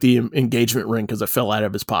catch like the engagement ring because it fell out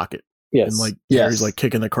of his pocket. Yes. And like Yes. Harry's like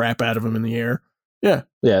kicking the crap out of him in the air. Yeah.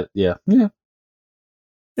 Yeah. Yeah,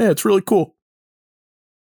 it's really cool.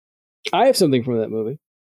 I have something from that movie.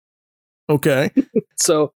 Okay.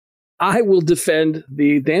 So I will defend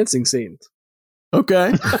the dancing scenes.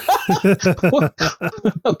 Okay.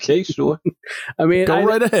 Okay, sure. I mean, Go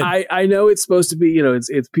right ahead. I know it's supposed to be, you know,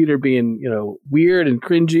 it's Peter being, you know, weird and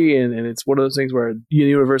cringy, and it's one of those things where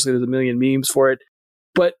universally there's a million memes for it.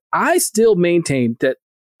 But I still maintain that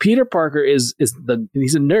Peter Parker he's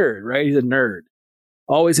a nerd, right? He's a nerd.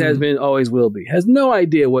 Always has been, always will be. Has no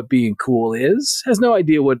idea what being cool is. Has no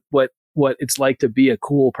idea what it's like to be a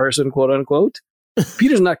cool person, quote unquote.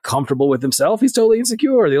 Peter's not comfortable with himself. He's totally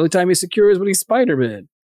insecure. The only time he's secure is when he's Spider-Man.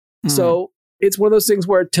 So it's one of those things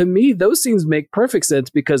where, to me, those scenes make perfect sense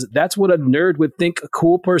because that's what a nerd would think a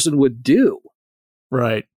cool person would do.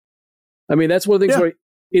 Right. I mean, that's one of the things where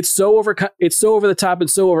it's so over the top and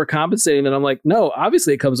so overcompensating that I'm like, no,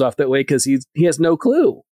 obviously it comes off that way because he has no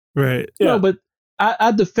clue. Right. Yeah. No, but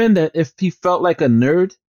I defend that if he felt like a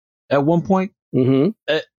nerd at one point.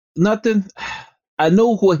 Mm-hmm. Nothing. I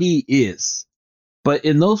know what he is, but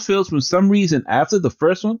in those films, for some reason, after the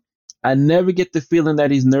first one, I never get the feeling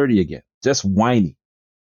that he's nerdy again. Just whiny.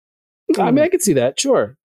 I mean, I could see that.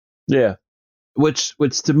 Sure. Yeah. Which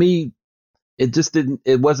to me, it just didn't.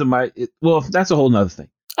 It wasn't my. Well, that's a whole nother thing.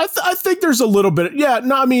 I think there's a little bit. Yeah.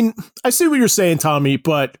 No, I mean, I see what you're saying, Tommy,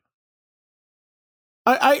 but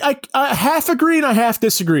I half agree and I half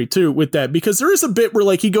disagree too with that because there is a bit where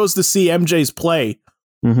like he goes to see MJ's play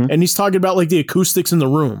and he's talking about like the acoustics in the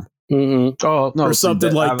room. Mm-hmm. Oh no, or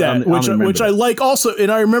something like that, I which I like also.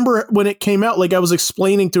 And I remember when it came out, like I was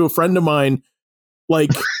explaining to a friend of mine,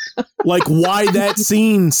 like why that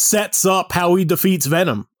scene sets up how he defeats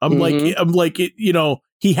Venom. I'm like, it, you know,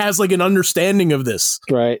 he has like an understanding of this,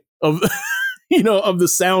 Right. of you know, of the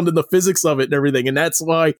sound and the physics of it and everything, and that's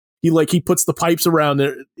why he puts the pipes around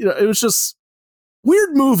there. You know, it was just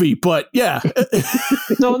weird movie, but yeah.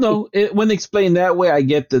 no. When explained that way, I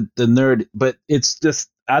get the nerd, but it's just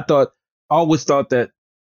I always thought that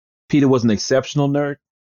Peter was an exceptional nerd.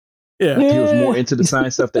 Yeah. He was more into the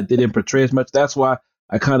science stuff that didn't portray as much. That's why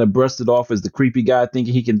I kind of brushed it off as the creepy guy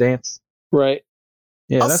thinking he can dance. Right.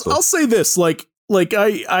 Yeah, I'll say this, like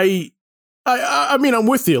I mean, I'm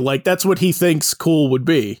with you. Like that's what he thinks cool would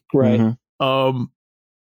be. Right. Mm-hmm.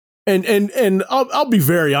 And I'll be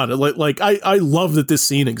very honest. Like I love that this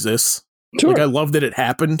scene exists. Sure. Like I love that it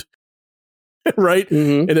happened. Right.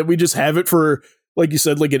 Mm-hmm. And that we just have it for, like you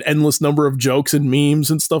said, like an endless number of jokes and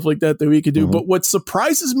memes and stuff like that we could do. Mhm. But what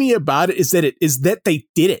surprises me about it is that they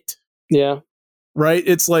did it. Yeah. Right.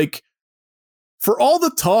 It's like, for all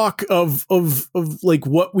the talk of like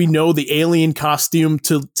what we know the alien costume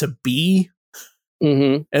to be,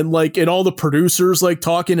 Mm-hmm. and all the producers like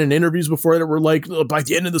talking in interviews before that were like, by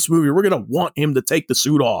the end of this movie, we're gonna want him to take the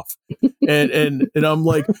suit off, and I'm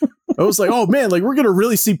like, I was like, oh man, like we're gonna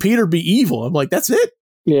really see Peter be evil. I'm like, that's it.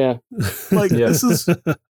 Yeah. Like Yeah. this is,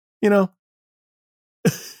 you know,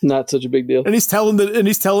 Not such a big deal. and he's telling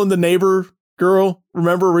the neighbor girl,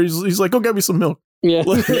 remember, where he's like, go get me some milk. Yeah.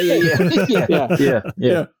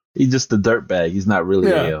 Yeah. He's just a dirtbag. He's not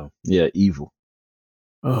really evil.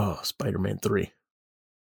 Oh, Spider-Man 3.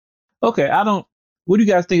 Okay, what do you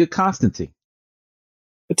guys think of Constantine?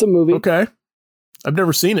 It's a movie. Okay, I've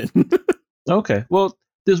never seen it. Okay, well,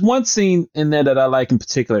 there's one scene in there that I like in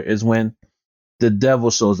particular is when the devil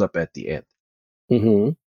shows up at the end. Mm-hmm.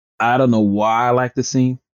 I don't know why I like the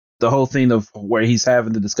scene. The whole thing of where he's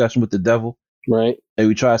having the discussion with the devil Right. and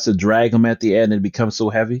he tries to drag him at the end and it becomes so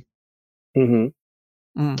heavy.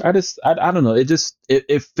 Mm-hmm. I don't know.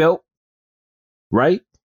 It felt right.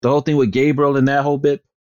 The whole thing with Gabriel and that whole bit.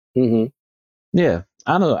 Mm-hmm. Yeah,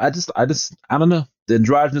 I don't know. I don't know. The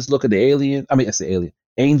androgynous look of the alien. I mean, it's the alien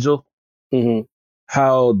angel. Mm-hmm.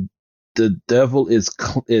 How the devil is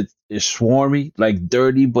swarmy, like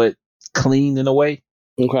dirty but clean in a way,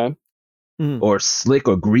 Okay. or slick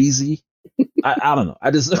or greasy. I don't know.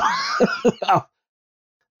 I just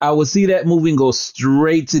I would see that movie and go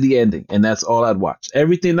straight to the ending, and that's all I'd watch.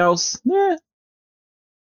 Everything else,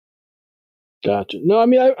 Gotcha. No, I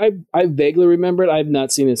mean, I vaguely remember it. I've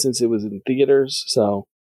not seen it since it was in theaters, so.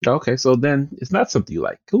 Okay, so then it's not something you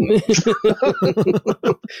like. Cool.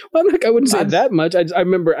 Well, I wouldn't say that much. I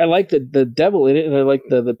remember I like the devil in it, and I like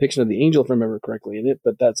the depiction of the angel, if I remember correctly, in it.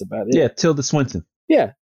 But that's about it. Yeah, Tilda Swinton.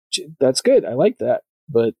 Yeah, that's good. I like that.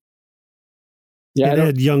 But yeah, it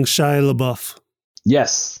had young Shia LaBeouf.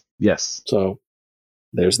 Yes. So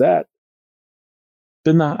there's that.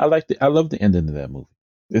 But no, I love the ending of that movie.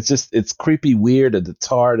 It's creepy, weird, at the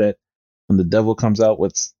tar that when the devil comes out,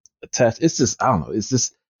 what's attached. It's just, I don't know. It's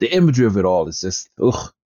just the imagery of it all is just,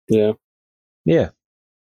 ugh. Yeah. Yeah.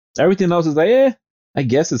 Everything else is like, I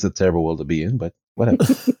guess it's a terrible world to be in, but whatever.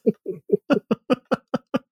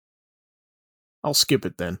 I'll skip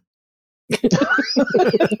it then.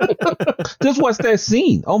 Just watch that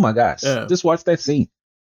scene. Oh my gosh. Yeah. Just watch that scene.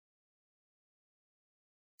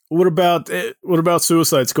 What about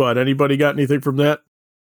Suicide Squad? Anybody got anything from that?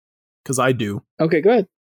 Because I do. Okay, go ahead.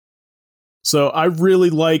 So I really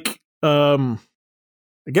like. I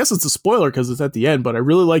guess it's a spoiler because it's at the end, but I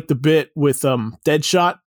really like the bit with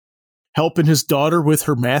Deadshot helping his daughter with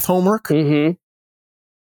her math homework. Mm-hmm.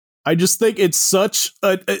 I just think it's such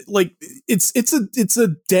it's a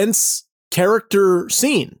dense character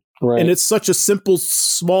scene, Right. and it's such a simple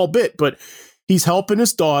small bit, but he's helping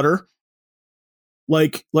his daughter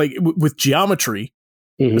like with geometry,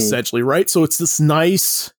 Mhm. essentially, right? So it's this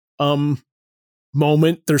nice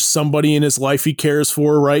moment. There's somebody in his life he cares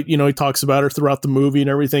for, right? You know, he talks about her throughout the movie and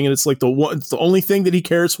everything, and it's like it's the only thing that he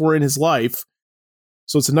cares for in his life.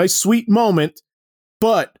 So it's a nice, sweet moment,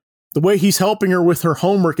 but the way he's helping her with her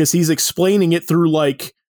homework is he's explaining it through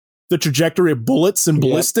like the trajectory of bullets and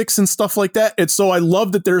ballistics and stuff like that. And so I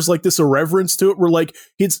love that there's like this irreverence to it where like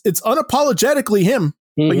it's unapologetically him.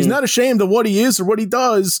 Like he's not ashamed of what he is or what he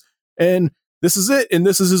does. And this is it. And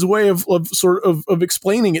this is his way of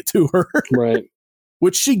explaining it to her. Right.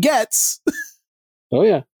 Which she gets. Oh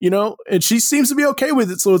yeah. You know, and she seems to be okay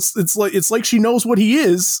with it. So it's like she knows what he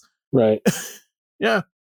is. Right. Yeah.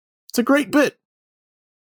 It's a great bit.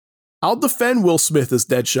 I'll defend Will Smith as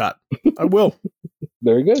Deadshot. I will.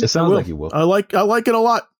 Very good. It sounds like you will. I like it a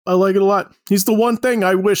lot. I like it a lot. He's the one thing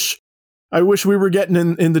I wish we were getting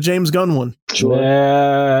in the James Gunn one. Sure.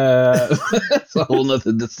 Yeah. That's a whole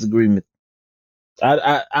nother disagreement.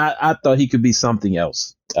 I thought he could be something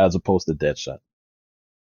else as opposed to Deadshot.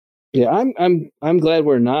 Yeah, I'm glad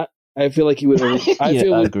we're not. I feel like he would. I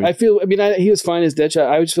agree. I mean, he was fine as Deadshot.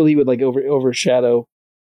 I just feel he would like overshadow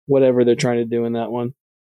whatever they're trying to do in that one.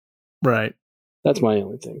 Right. That's my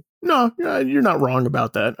only thing. No, you're not wrong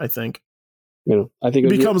about that. I think. You know, I think it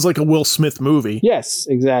becomes like a Will Smith movie. Yes,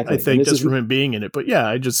 exactly. I think just from him being in it, but yeah,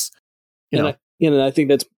 I just I think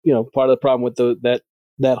that's part of the problem with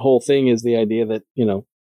that whole thing is the idea that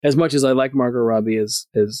as much as I like Margot Robbie as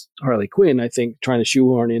Harley Quinn, I think trying to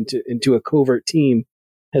shoehorn into a covert team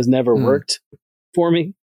has never worked for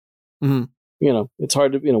me. Mm-hmm. It's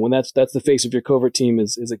hard to when that's the face of your covert team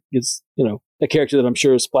is a character that I'm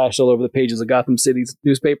sure is splashed all over the pages of Gotham City's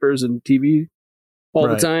newspapers and TV all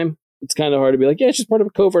the time. It's kind of hard to be like, yeah, she's part of a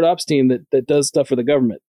covert ops team that does stuff for the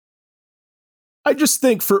government. I just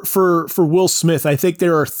think for Will Smith, I think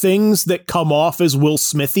there are things that come off as Will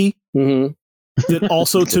Smithy that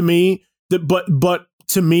also to me but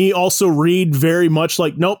to me also read very much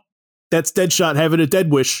like, nope, that's Deadshot having a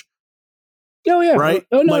dead wish. Oh yeah, right.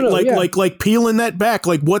 Oh no, like peeling that back,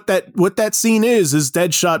 like what that scene is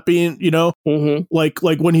Deadshot being,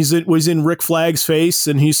 like when he's in Rick Flag's face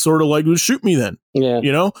and he's sort of like, well, shoot me then. Yeah,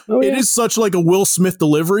 it is such like a Will Smith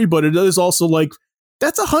delivery, but it is also like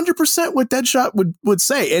that's 100% what Deadshot would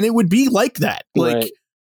say, and it would be like that, like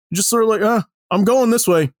just sort of like, I'm going this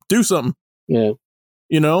way, do something. Yeah,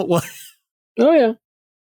 like. Oh yeah.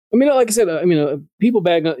 I mean, like I said, people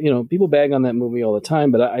bag on that movie all the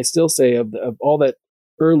time, but I still say of all that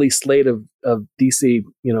early slate of DC,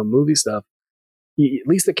 movie stuff, at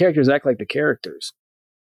least the characters act like the characters,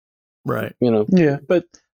 right? Yeah, but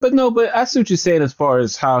I see what you're saying as far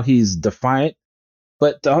as how he's defiant,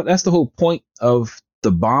 but that's the whole point of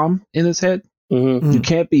the bomb in his head. Mm-hmm. You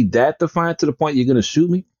can't be that defiant to the point you're going to shoot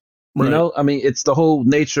me. Right. I mean, it's the whole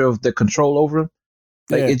nature of the control over him.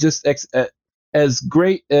 Like it just as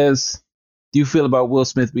great as you feel about Will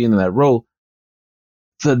Smith being in that role,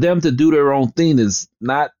 for them to do their own thing is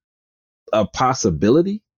not a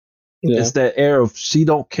possibility. Yeah. It's that air of she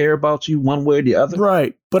don't care about you one way or the other.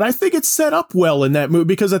 Right. But I think it's set up well in that movie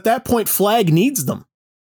because at that point, Flag needs them.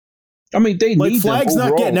 I mean, they need Flag's them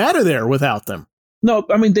overall. Not getting out of there without them. No,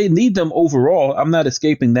 I mean, they need them overall. I'm not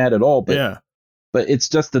escaping that at all. But, yeah. But it's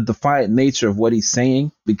just the defiant nature of what he's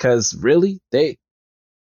saying because really, there's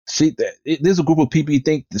a group of people you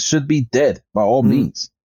think that should be dead by all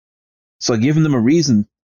means. So giving them a reason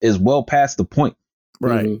is well past the point.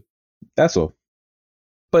 Right. Mm-hmm. That's all.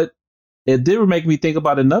 But it did make me think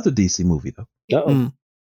about another DC movie though.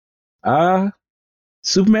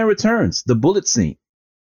 Superman Returns, the bullet scene.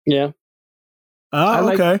 Yeah.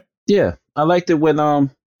 Okay. Yeah. I liked it when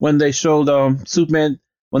they showed Superman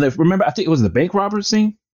when they remember, I think it was the bank robbery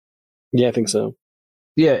scene. Yeah, I think so.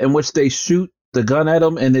 Yeah, in which they shoot the gun at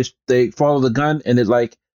him, and they follow the gun, and it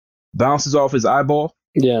like bounces off his eyeball.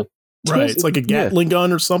 Yeah. Right. It's like a Gatling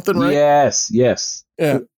gun or something, right? Yes. Yeah.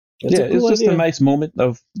 That's It's just a nice moment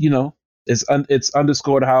of, it's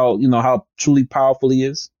underscored how truly powerful he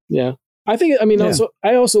is. Yeah.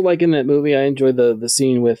 I also like in that movie, I enjoy the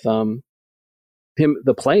scene with him,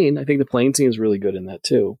 the plane. I think the plane scene is really good in that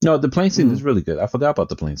too. No, the plane scene is really good. I forgot about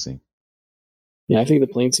the plane scene. Yeah, I think the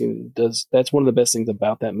plane scene that's one of the best things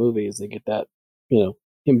about that movie is they get that,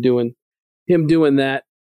 him doing that,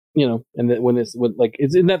 and then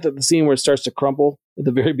isn't that the scene where it starts to crumple at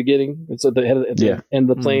the very beginning? It's at the head at the end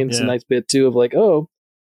of the plane. It's a nice bit too of like, oh,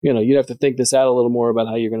 you'd have to think this out a little more about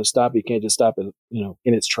how you're going to stop. You can't just stop it,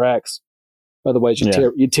 in its tracks. Otherwise,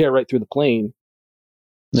 you tear right through the plane.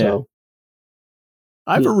 So,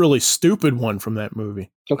 I have a really stupid one from that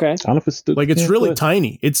movie. Okay, I don't know if it's stupid. Like it's really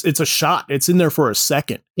tiny. It's a shot. It's in there for a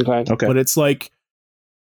second. Okay, but it's like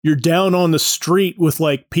you're down on the street with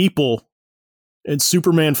like people, and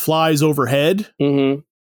Superman flies overhead. Mm-hmm.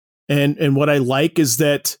 And what I like is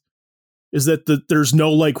that there's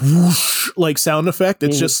no like whoosh like sound effect.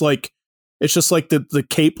 It's just like the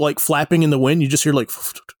cape like flapping in the wind. You just hear like.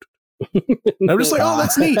 I'm just like, oh,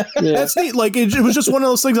 that's neat. Yeah. That's neat. Like it was just one of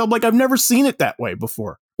those things. I'm like, I've never seen it that way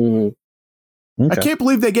before. Mm-hmm. I can't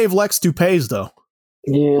believe they gave Lex toupees though.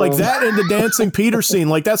 Yeah. Like that and the dancing Peter scene.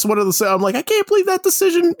 Like that's one of the. I'm like, I can't believe that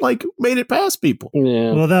decision like made it past people.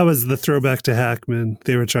 Yeah. Well, that was the throwback to Hackman.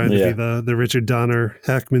 They were trying to be the Richard Donner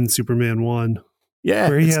Hackman Superman 1. Yeah,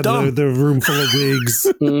 where he had the room full of wigs.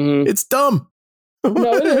 Mm-hmm. It's dumb.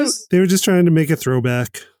 No, it is. They were just trying to make a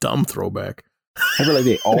throwback. Dumb throwback. I feel like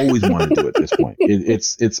they always want to do it at this point.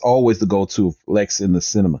 It's always the go-to of Lex in the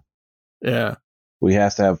cinema. Yeah. Where he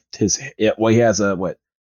has to have he has a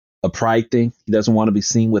pride thing. He doesn't want to be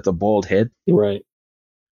seen with a bald head. Right.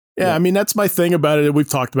 Yeah, I mean, that's my thing about it. We've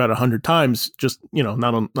talked about it 100 times, just,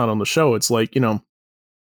 not on the show. It's like, the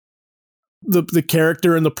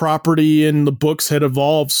character and the property and the books had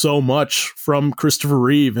evolved so much from Christopher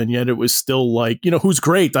Reeve, and yet it was still like, who's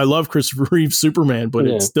great. I love Christopher Reeve Superman, but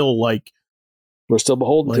it's still like, we're still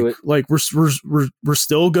beholden to it. Like we're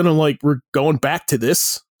still gonna we're going back to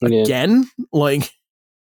this again. Like,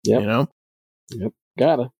 Yep,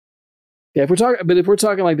 gotta. Yeah, if we're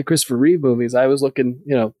talking like the Christopher Reeve movies, I was looking,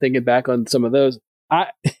 thinking back on some of those. I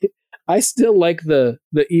still like the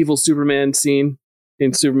evil Superman scene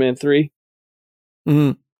in Superman 3.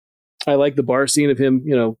 Mm-hmm. I like the bar scene of him,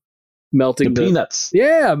 melting the peanuts.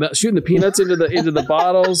 Yeah, shooting the peanuts into the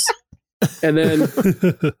bottles. And then,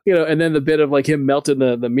 and then the bit of like him melting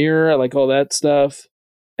the mirror. I like all that stuff.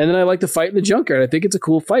 And then I like the fight in the junkyard. I think it's a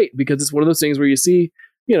cool fight because it's one of those things where you see,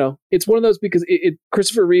 it's one of those because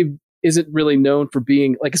Christopher Reeve isn't really known for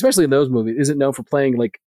being like, especially in those movies, isn't known for playing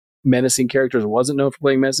like menacing characters, or wasn't known for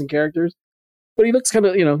playing menacing characters. But he looks kind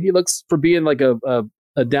of, he looks for being like a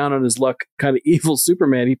down on his luck kind of evil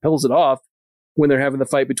Superman. He pulls it off when they're having the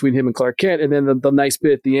fight between him and Clark Kent. And then the nice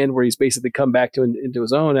bit at the end where he's basically come back into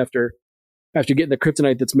his own after getting the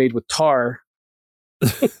kryptonite that's made with tar,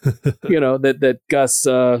 that Gus,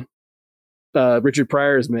 Richard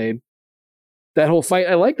Pryor has made. That whole fight,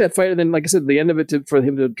 I like that fight. And then, like I said, the end of it for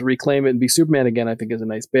him to reclaim it and be Superman again, I think is a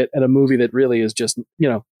nice bit. And a movie that really is just,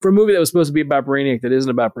 for a movie that was supposed to be about Brainiac that isn't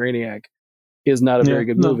about Brainiac, is not a very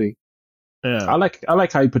good movie. Yeah, I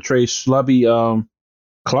like how he portrays schlubby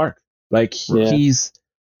Clark. Like he's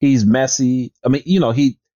messy. I mean,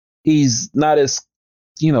 he's not as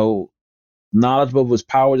knowledgeable of his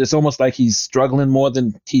powers. It's almost like he's struggling more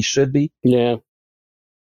than he should be. Yeah.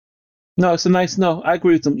 No, it's a nice. No, I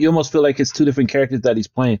agree with him. You almost feel like it's two different characters that he's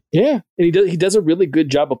playing. Yeah, and he does a really good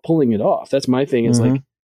job of pulling it off. That's my thing. Is like,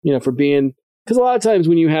 for being, because a lot of times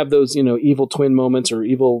when you have those evil twin moments or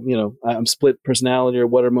evil split personality or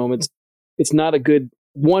whatever moments, it's not a good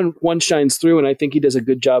one. One shines through, and I think he does a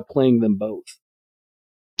good job playing them both.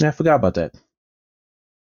 Yeah, I forgot about that.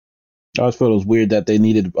 I always thought it was weird that they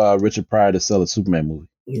needed Richard Pryor to sell a Superman movie.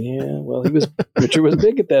 Yeah, well, Richard was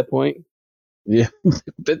big at that point. Yeah,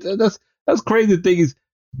 that's crazy to think he's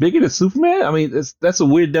bigger than Superman. I mean, that's a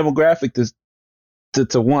weird demographic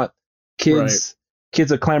to want. Kids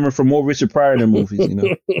are clamoring for more Richard Pryor in their movies.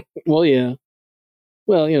 Well, yeah.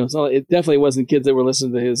 Well, so it definitely wasn't kids that were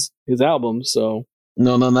listening to his albums. So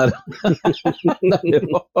no, not at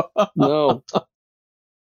all. No.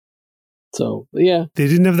 So yeah, they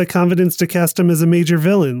didn't have the confidence to cast him as a major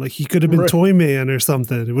villain. Like he could have been Toy Man or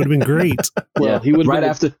something. It would have been great. Well, he would right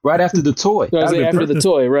after the toy. After the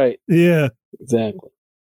toy, right? Yeah, exactly.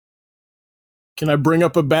 Can I bring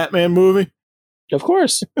up a Batman movie? Of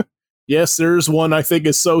course. Yes, there's one I think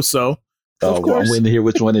is so-so. Oh, well, I'm waiting to hear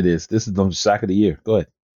which one it is. This is the shock of the year. Go ahead.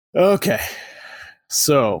 Okay.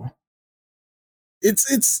 So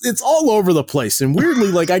it's all over the place. And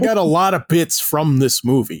weirdly, like I got a lot of bits from this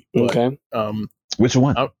movie. But, Okay. Which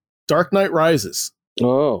one? Dark Knight Rises.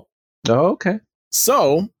 Oh. Oh, okay.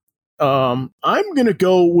 So I'm gonna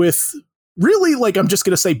go with really like I'm just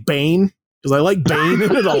gonna say Bane, because I like Bane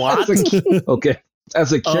in it a lot. Okay.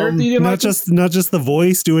 As a character, you not just the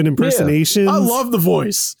voice doing impersonations. I love the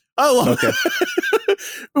voice. I love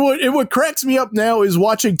what cracks me up now is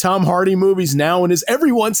watching Tom Hardy movies now, and is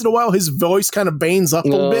every once in a while his voice kind of banes up a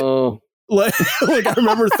little bit. Like I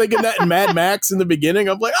remember thinking that in Mad Max in the beginning.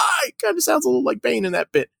 I'm like, it kind of sounds a little like Bane in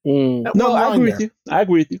that bit. That No, I agree with you. I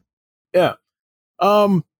agree with you. Yeah.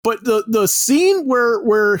 But the scene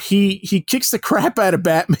where he kicks the crap out of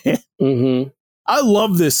Batman, I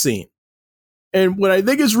love this scene. And what I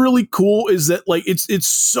think is really cool is that like it's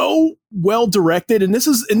so well directed, and this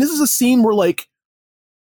is a scene where like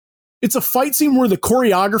it's a fight scene where the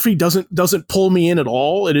choreography doesn't pull me in at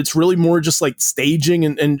all, and it's really more just like staging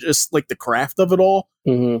and just like the craft of it all.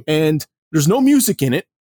 And there's no music in it,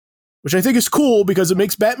 which I think is cool because it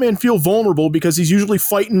makes Batman feel vulnerable because he's usually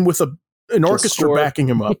fighting with an orchestra backing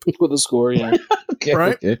him up with a score, yeah. Okay,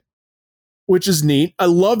 right? Okay. Which is neat. I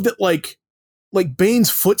love that like Bane's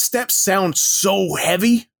footsteps sound so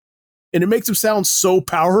heavy and it makes him sound so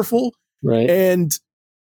powerful. Right. And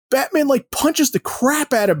Batman like punches the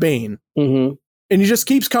crap out of Bane. And he just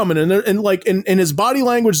keeps coming. And his body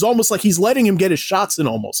language is almost like he's letting him get his shots in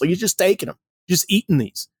almost. Like he's just taking them, just eating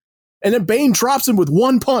these. And then Bane drops him with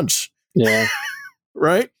one punch. Yeah.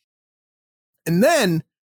 Right. And then,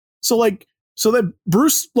 so then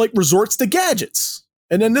Bruce like resorts to gadgets.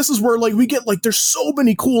 And then this is where like we get like there's so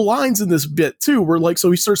many cool lines in this bit too. Where like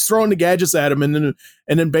so he starts throwing the gadgets at him, and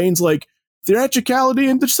then Bane's like theatricality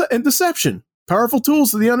and deception, powerful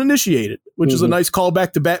tools to the uninitiated, which is a nice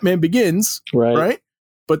callback to Batman Begins, right?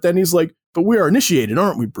 But then he's like, "But we are initiated,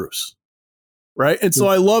 aren't we, Bruce?" Right? And so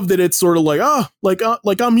I love that it's sort of like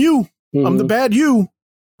like I'm you, I'm the bad you,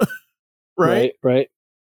 right? Right.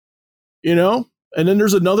 You know. And then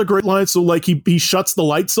there's another great line. So like he shuts the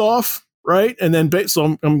lights off. Right. And then,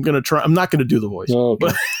 so I'm going to try. I'm not going to do do the voice.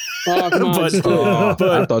 Okay. Come on,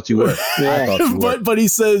 but I thought you were. Yeah. I thought you were. But he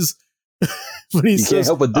says, you can't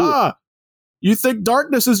help but do it. You think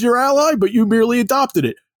darkness is your ally, but you merely adopted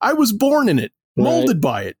it. I was born in it, molded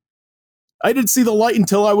by it. I didn't see the light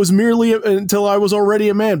until I was already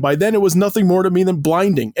a man. By then it was nothing more to me than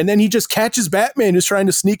blinding. And then he just catches Batman who's trying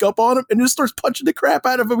to sneak up on him and just starts punching the crap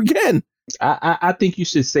out of him again. I think you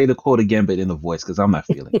should say the quote again, but in a voice, because I'm not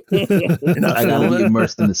feeling it. I gotta be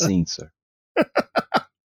immersed in the scene, sir.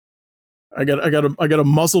 I gotta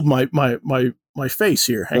muzzle my face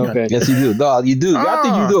here. Hang on. Yes, you do. No, you do. I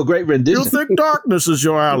think you do a great rendition. You think darkness is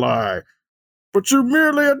your ally, but you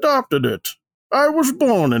merely adopted it. I was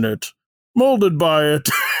born in it, molded by it.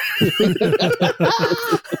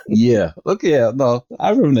 Yeah. Okay. Yeah, no,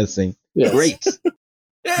 I remember that scene. Yes. Great.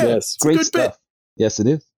 Yeah, yes. Great good stuff. Bit. Yes, it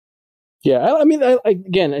is. Yeah, I mean,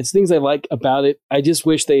 again, it's things I like about it. I just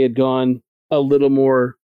wish they had gone a little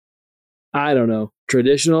more, I don't know,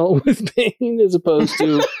 traditional with Bane as opposed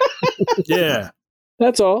to. Yeah,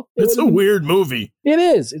 that's all. It's a weird movie. It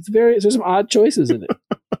is. There's some odd choices in it,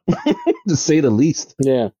 to say the least.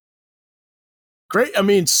 Yeah. Great. I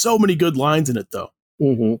mean, so many good lines in it, though.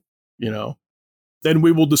 You know. Then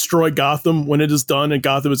we will destroy Gotham when it is done and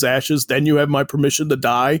Gotham is ashes. Then you have my permission to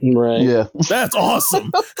die. Right. Yeah. That's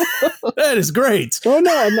awesome. That is great. Oh,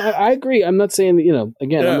 no, I agree. I'm not saying that,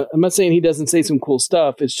 again, I'm not saying he doesn't say some cool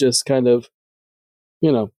stuff. It's just kind of,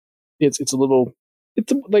 it's a little,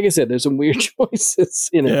 like I said, there's some weird choices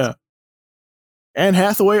in it. Yeah. Anne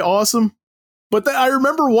Hathaway, awesome. But I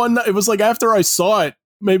remember one, it was like after I saw it,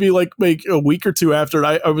 maybe like a week or two after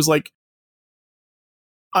it, I was like,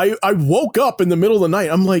 I woke up in the middle of the night.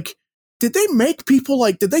 I'm like, did they make people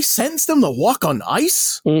did they sentence them to walk on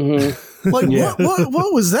ice? Like,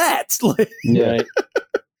 what was that? Like, right.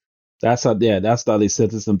 That's how they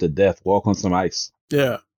sentenced them to death. Walk on some ice.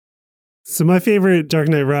 Yeah. So my favorite Dark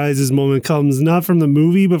Knight Rises moment comes not from the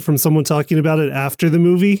movie, but from someone talking about it after the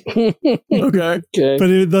movie. Okay. But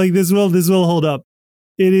this will hold up.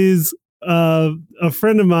 It is a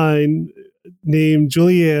friend of mine named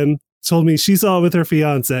Julianne told me she saw it with her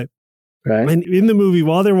fiance. Right. And in the movie,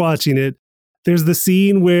 while they're watching it, there's the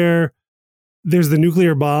scene where there's the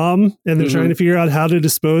nuclear bomb and they're trying to figure out how to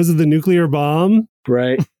dispose of the nuclear bomb.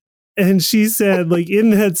 Right. And she said, in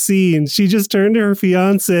that scene, she just turned to her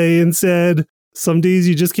fiance and said, "Some days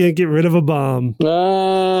you just can't get rid of a bomb."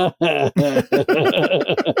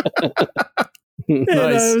 And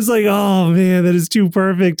Nice. I was like, oh man, that is too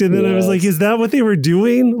perfect. And then I was like, Yes. is that what they were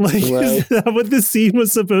doing? Like, Right. is that what this scene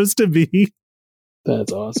was supposed to be?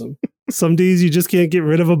 That's awesome. Some days you just can't get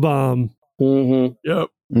rid of a bomb. Mm-hmm. Yep.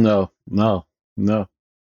 No.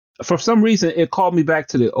 For some reason, it called me back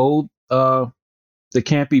to the old, the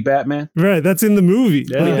campy Batman. Right. That's in the movie.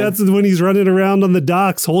 Yeah. Like, that's when he's running around on the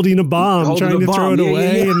docks holding a bomb, Holding trying a to throw bomb. it Yeah,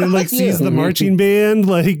 away. yeah. And then like sees Yeah. the marching band.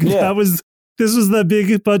 Like Yeah. this was the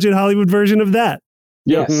big budget Hollywood version of that.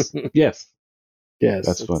 Yes, yes, Yes.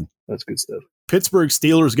 that's fun. That's good stuff. Pittsburgh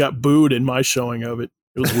Steelers got booed in my showing of it.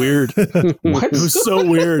 It was weird. What? It was so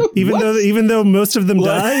weird. even though most of them What?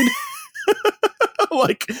 died.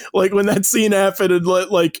 like when that scene happened and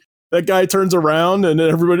like that guy turns around and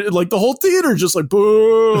everybody, like the whole theater just like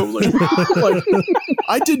boo. Like,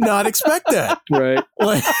 I did not expect that. Right.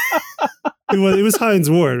 Like, It was Heinz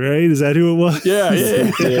Ward, right? Is that who it was?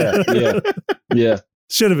 yeah. Yeah.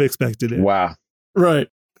 Should have expected it. Wow, Right.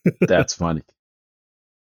 that's funny.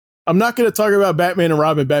 I'm not going to talk about Batman and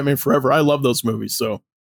Robin, Batman Forever. I love those movies, so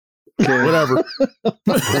whatever.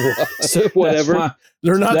 So whatever. That's fine.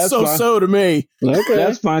 They're not That's so to me. Okay.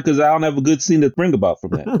 That's fine because I don't have a good scene to bring about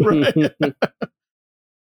from that. Right.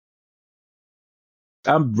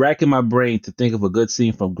 I'm racking my brain to think of a good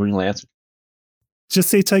scene from Green Lantern. Just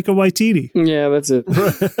say Taika Waititi. Yeah, that's it.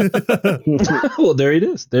 Well, there it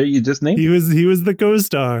is. There you just named it. he was the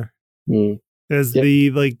co-star Mm. as Yep. the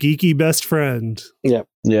like geeky best friend. Yeah.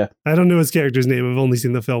 I don't know his character's name. I've only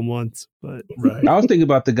seen the film once, but Right. I was thinking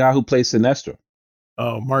about the guy who plays Sinestro.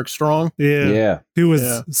 Oh, Mark Strong. yeah. Yeah. Who was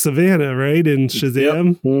Yeah. Savannah, right? In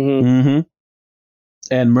Shazam. hmm Mm-hmm.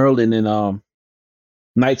 And Merlin in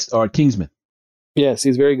Knights or Kingsman. Yes,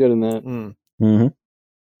 he's very good in that. Mm. Mm-hmm.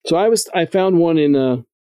 So I found one in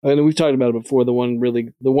I know we've talked about it before, the one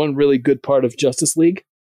really good part of Justice League.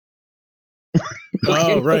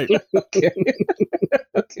 Oh, right. Okay.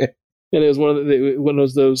 Okay. And it was one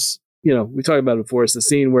of those, we talked about it before. It's the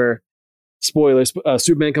scene where, spoilers,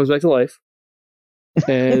 Superman comes back to life,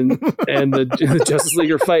 and the Justice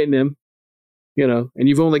League are fighting him, and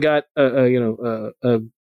you've only got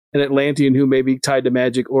an Atlantean who may be tied to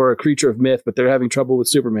magic or a creature of myth, but they're having trouble with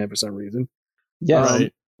Superman for some reason. Yes.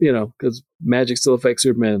 Right. Because magic still affects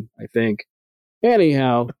Superman, I think.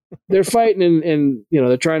 Anyhow, they're fighting and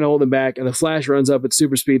they're trying to hold him back, and the Flash runs up at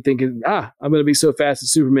super speed thinking, I'm going to be so fast that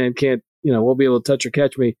Superman can't, won't be able to touch or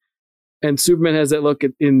catch me. And Superman has that look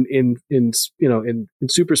in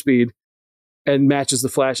super speed and matches the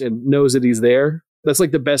Flash and knows that he's there. That's like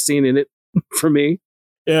the best scene in it for me.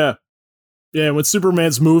 Yeah. Yeah. When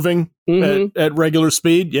Superman's moving Mhm. at regular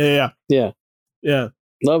speed. Yeah. Yeah. Yeah.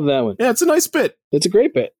 Love that one. Yeah. It's a nice bit. It's a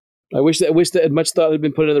great bit. I wish that much thought had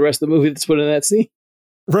been put in the rest of the movie that's put in that scene,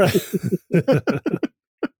 Right.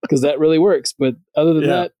 because that really works. But other than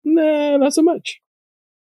that, nah, not so much.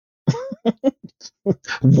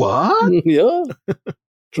 What? Yeah,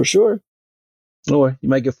 for sure. Oh, you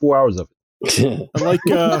might get 4 hours of Yeah. I like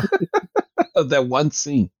of that one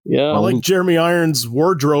scene. I like Jeremy Irons'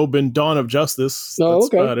 wardrobe in Dawn of Justice. Oh, That's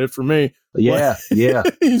okay. about it for me. Yeah. Yeah.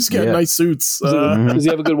 He's got Yeah. nice suits. Does he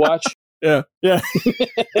have a good watch? Yeah. Yeah.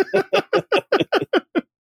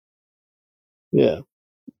 Yeah.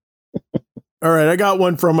 All right. I got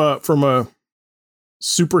one from a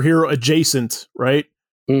superhero adjacent, right?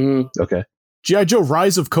 Mm-hmm. Okay. G.I. Joe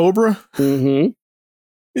Rise of Cobra. Mm-hmm.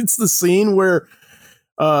 It's the scene where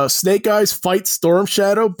Snake Eyes fight Storm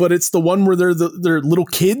Shadow, but it's the one where they're little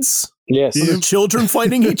kids, Yes. they're children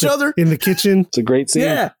fighting each other. In the kitchen. It's a great scene.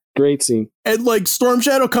 Yeah. Great scene. And like Storm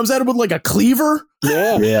Shadow comes at him with like a cleaver.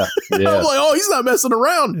 Yeah. Yeah. I'm Yeah. like, oh, he's not messing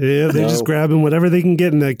around. Yeah, they're No. just grabbing whatever they can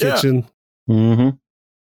get in that Yeah. kitchen. Mm-hmm.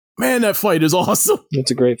 Man, that fight is awesome.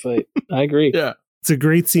 It's a great fight. I agree. Yeah. It's a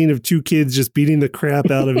great scene of two kids just beating the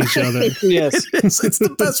crap out of each other. Yes. It's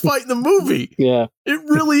the best fight in the movie. Yeah. It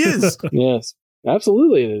really is. Yes.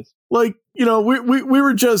 Absolutely it is. Like, we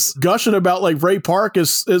were just gushing about like Ray Park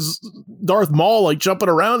as Darth Maul, like jumping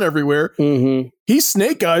around everywhere. Mm-hmm. He's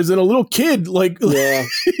Snake Eyes and a little kid, like, Yeah.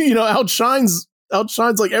 outshines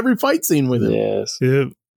like every fight scene with him. Yes. Yeah.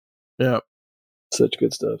 Yeah. Such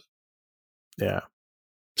good stuff. Yeah.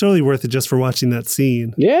 Totally worth it just for watching that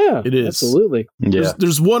scene. Yeah. It is. Absolutely. Yeah.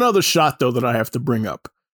 There's one other shot though that I have to bring up,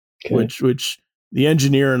 Okay. which the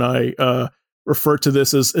engineer and I refer to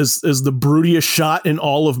this as the broodiest shot in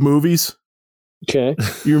all of movies. Okay.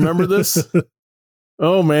 You remember this?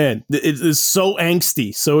 Oh man, it is so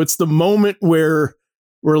angsty. So it's the moment where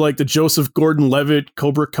like the Joseph Gordon-Levitt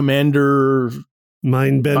Cobra Commander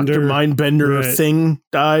Mindbender. Dr. Mindbender Right. thing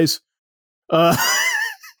dies.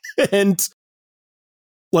 And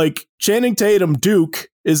like Channing Tatum Duke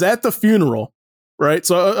is at the funeral, right?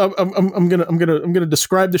 So I'm gonna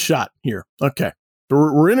describe the shot here. Okay,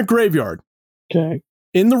 we're in a graveyard. Okay.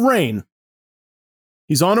 In the rain.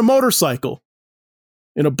 He's on a motorcycle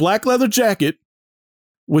in a black leather jacket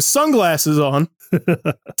with sunglasses on.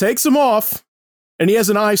 Takes them off, and he has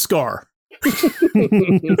an eye scar.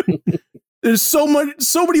 There's so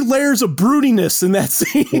many layers of broodiness in that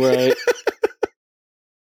scene. Right.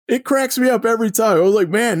 It cracks me up every time. I was like,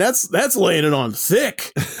 man, that's laying it on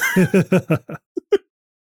thick.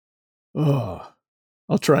 Oh,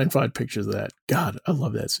 I'll try and find pictures of that. God, I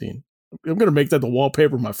love that scene. I'm going to make that the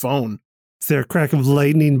wallpaper of my phone. Is there a crack of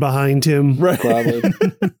lightning behind him? Right. Probably.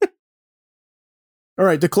 All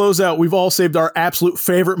right, to close out, we've all saved our absolute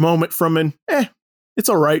favorite moment from an, it's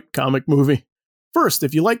all right comic movie. First,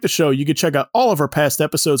 if you like the show, you can check out all of our past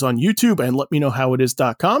episodes on YouTube and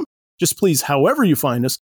letmeknowhowitis.com. Just please, however you find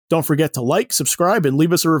us, don't forget to like, subscribe, and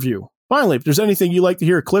leave us a review. Finally, if there's anything you'd like to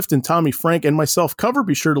hear Clifton, Tommy, Frank, and myself cover,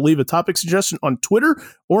 be sure to leave a topic suggestion on Twitter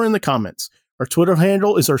or in the comments. Our Twitter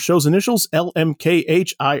handle is our show's initials,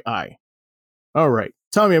 LMKHII. All right,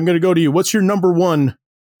 Tommy, I'm going to go to you. What's your number one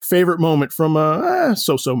favorite moment from a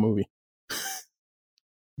so-so movie?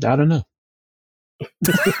 I don't know.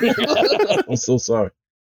 I'm so sorry.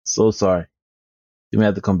 So sorry. You may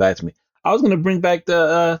have to come back to me. I was going to bring back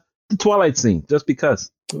the Twilight scene just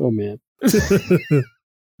because. Oh, man.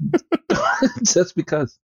 Just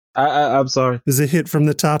because. I'm sorry. It was a hit from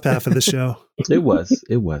the top half of the show. It was.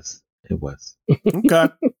 Okay.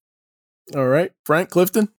 All right, Frank,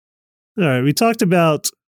 Clifton. All right, we talked about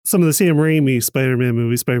some of the Sam Raimi Spider-Man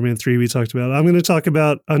movies, Spider-Man 3 we talked about. I'm going to talk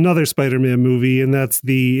about another Spider-Man movie, and that's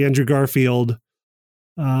the Andrew Garfield,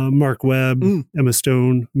 Mark Webb, Emma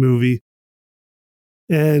Stone movie.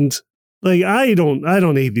 And like, I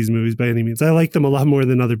don't hate these movies by any means. I like them a lot more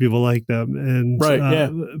than other people like them. And Right, yeah.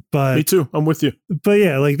 But Me too. I'm with you. But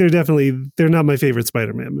yeah, like they're not my favorite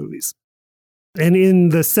Spider-Man movies. And in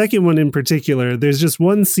the second one in particular, there's just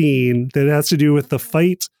one scene that has to do with the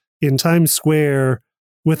fight in Times Square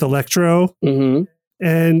with Electro. Mm-hmm.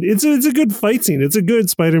 And it's a good fight scene. It's a good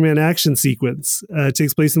Spider-Man action sequence. It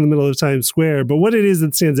takes place in the middle of Times Square. But what it is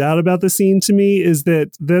that stands out about the scene to me is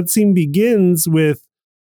that scene begins with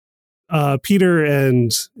Peter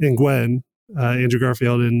and Gwen, Andrew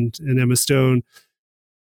Garfield and Emma Stone,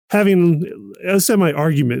 having a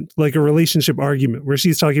semi-argument, like a relationship argument, where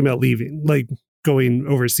she's talking about leaving, like going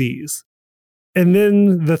overseas. And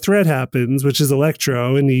then the threat happens, which is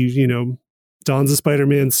Electro, and he, dons a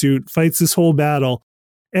Spider-Man suit, fights this whole battle.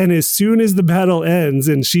 And as soon as the battle ends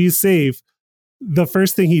and she's safe, the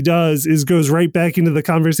first thing he does is goes right back into the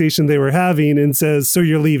conversation they were having and says, "So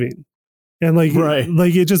you're leaving." And like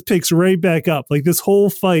it just picks right back up. Like this whole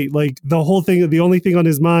fight, like the whole thing, the only thing on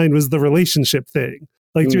his mind was the relationship thing.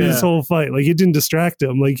 Like through this whole fight, like it didn't distract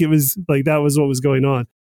him. Like it was like that was what was going on.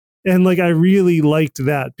 And like I really liked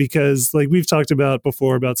that because like we've talked about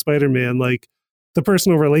before about Spider-Man, like the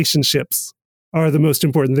personal relationships are the most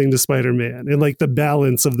important thing to Spider-Man, and like the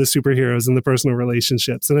balance of the superheroes and the personal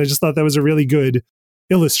relationships. And I just thought that was a really good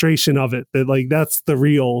illustration of it, that like that's the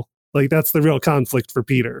real conflict for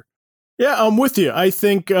Peter. Yeah, I'm with you. I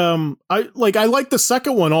think I like the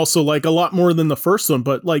second one also like a lot more than the first one,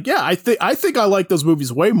 but like I think I like those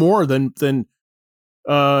movies way more than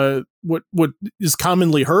what is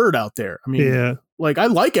commonly heard out there. I mean, like I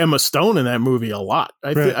like Emma Stone in that movie a lot.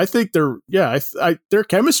 I think their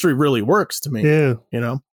chemistry really works to me. Yeah,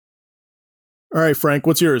 All right, Frank,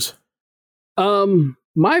 what's yours?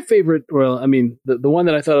 My favorite, well, I mean, the one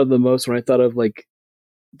that I thought of the most when I thought of like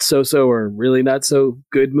so-so or really not so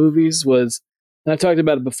good movies was, and I've talked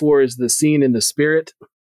about it before, is the scene in The Spirit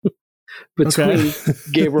between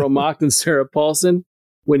Gabriel Macht and Sarah Paulson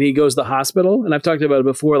when he goes to the hospital. And I've talked about it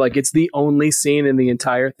before, like it's the only scene in the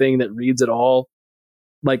entire thing that reads at all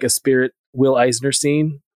like a Spirit Will Eisner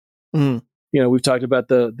scene. Mm. We've talked about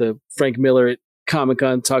the Frank Miller at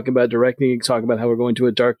Comic-Con talking about directing, talking about how we're going to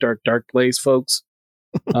a dark, dark, dark place, folks.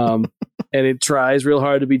 And it tries real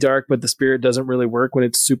hard to be dark, but the Spirit doesn't really work when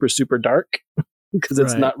it's super, super dark because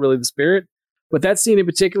it's not really the Spirit. But that scene in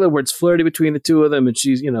particular, where it's flirty between the two of them, and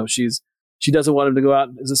she doesn't want him to go out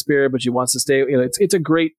as a Spirit, but she wants to stay. It's a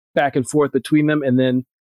great back and forth between them, and then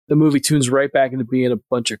the movie tunes right back into being a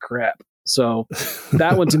bunch of crap. So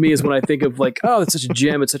that one to me is when I think of like, oh, it's such a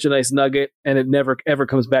gem, it's such a nice nugget, and it never ever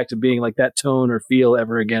comes back to being like that tone or feel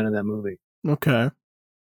ever again in that movie. Okay.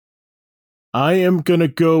 I am going to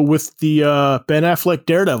go with the Ben Affleck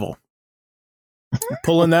Daredevil.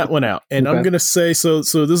 Pulling that one out. And I'm going to say, so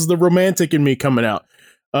this is the romantic in me coming out.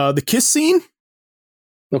 The kiss scene.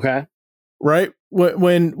 Okay. Right?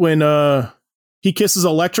 When he kisses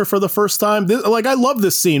Elektra for the first time. Like, I love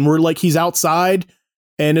this scene where like he's outside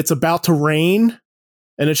and it's about to rain.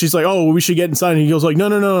 And then she's like, oh, we should get inside. And he goes like,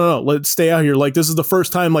 no, let's stay out here. Like, this is the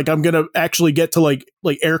first time, like, I'm going to actually get to like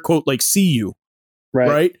air quote, like see you.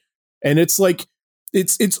 Right. And it's like,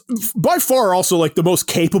 it's by far also like the most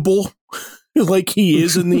capable like he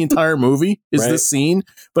is in the entire movie is this scene.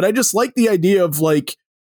 But I just like the idea of like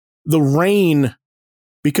the rain,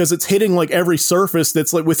 because it's hitting like every surface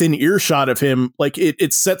that's like within earshot of him. Like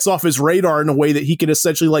it sets off his radar in a way that he can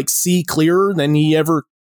essentially like see clearer than he ever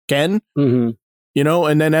can. Mm-hmm. You know,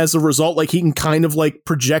 and then as a result, like he can kind of like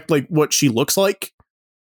project like what she looks like.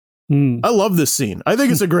 I love this scene. I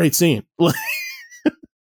think it's a great scene.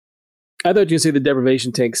 I thought you'd say the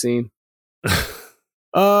deprivation tank scene.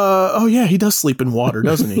 Oh yeah, he does sleep in water,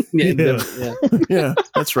 doesn't he? Yeah. Yeah,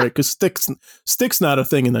 that's right. Because Stick's not a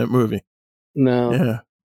thing in that movie. No. Yeah.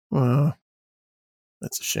 Well,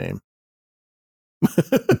 that's a shame.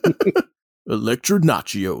 Electro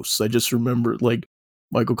Nachios. I just remember like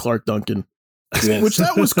Michael Clark Duncan. Yes. Which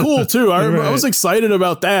that was cool too. I Right. was excited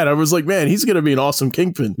about that. I was like, man, he's gonna be an awesome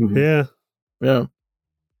Kingpin. Yeah. Yeah.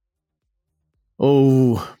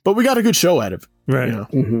 Oh, but we got a good show out of it. Right. You know?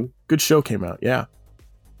 Mm-hmm. Good show came out. Yeah.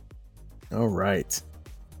 All right.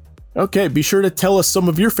 Okay, be sure to tell us some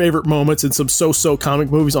of your favorite moments in some so-so comic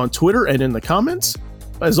movies on Twitter and in the comments.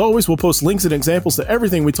 As always, we'll post links and examples to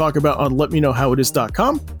everything we talk about on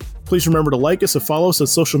letmeknowhowitis.com. Please remember to like us and follow us on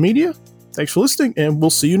social media. Thanks for listening, and we'll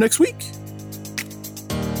see you next week.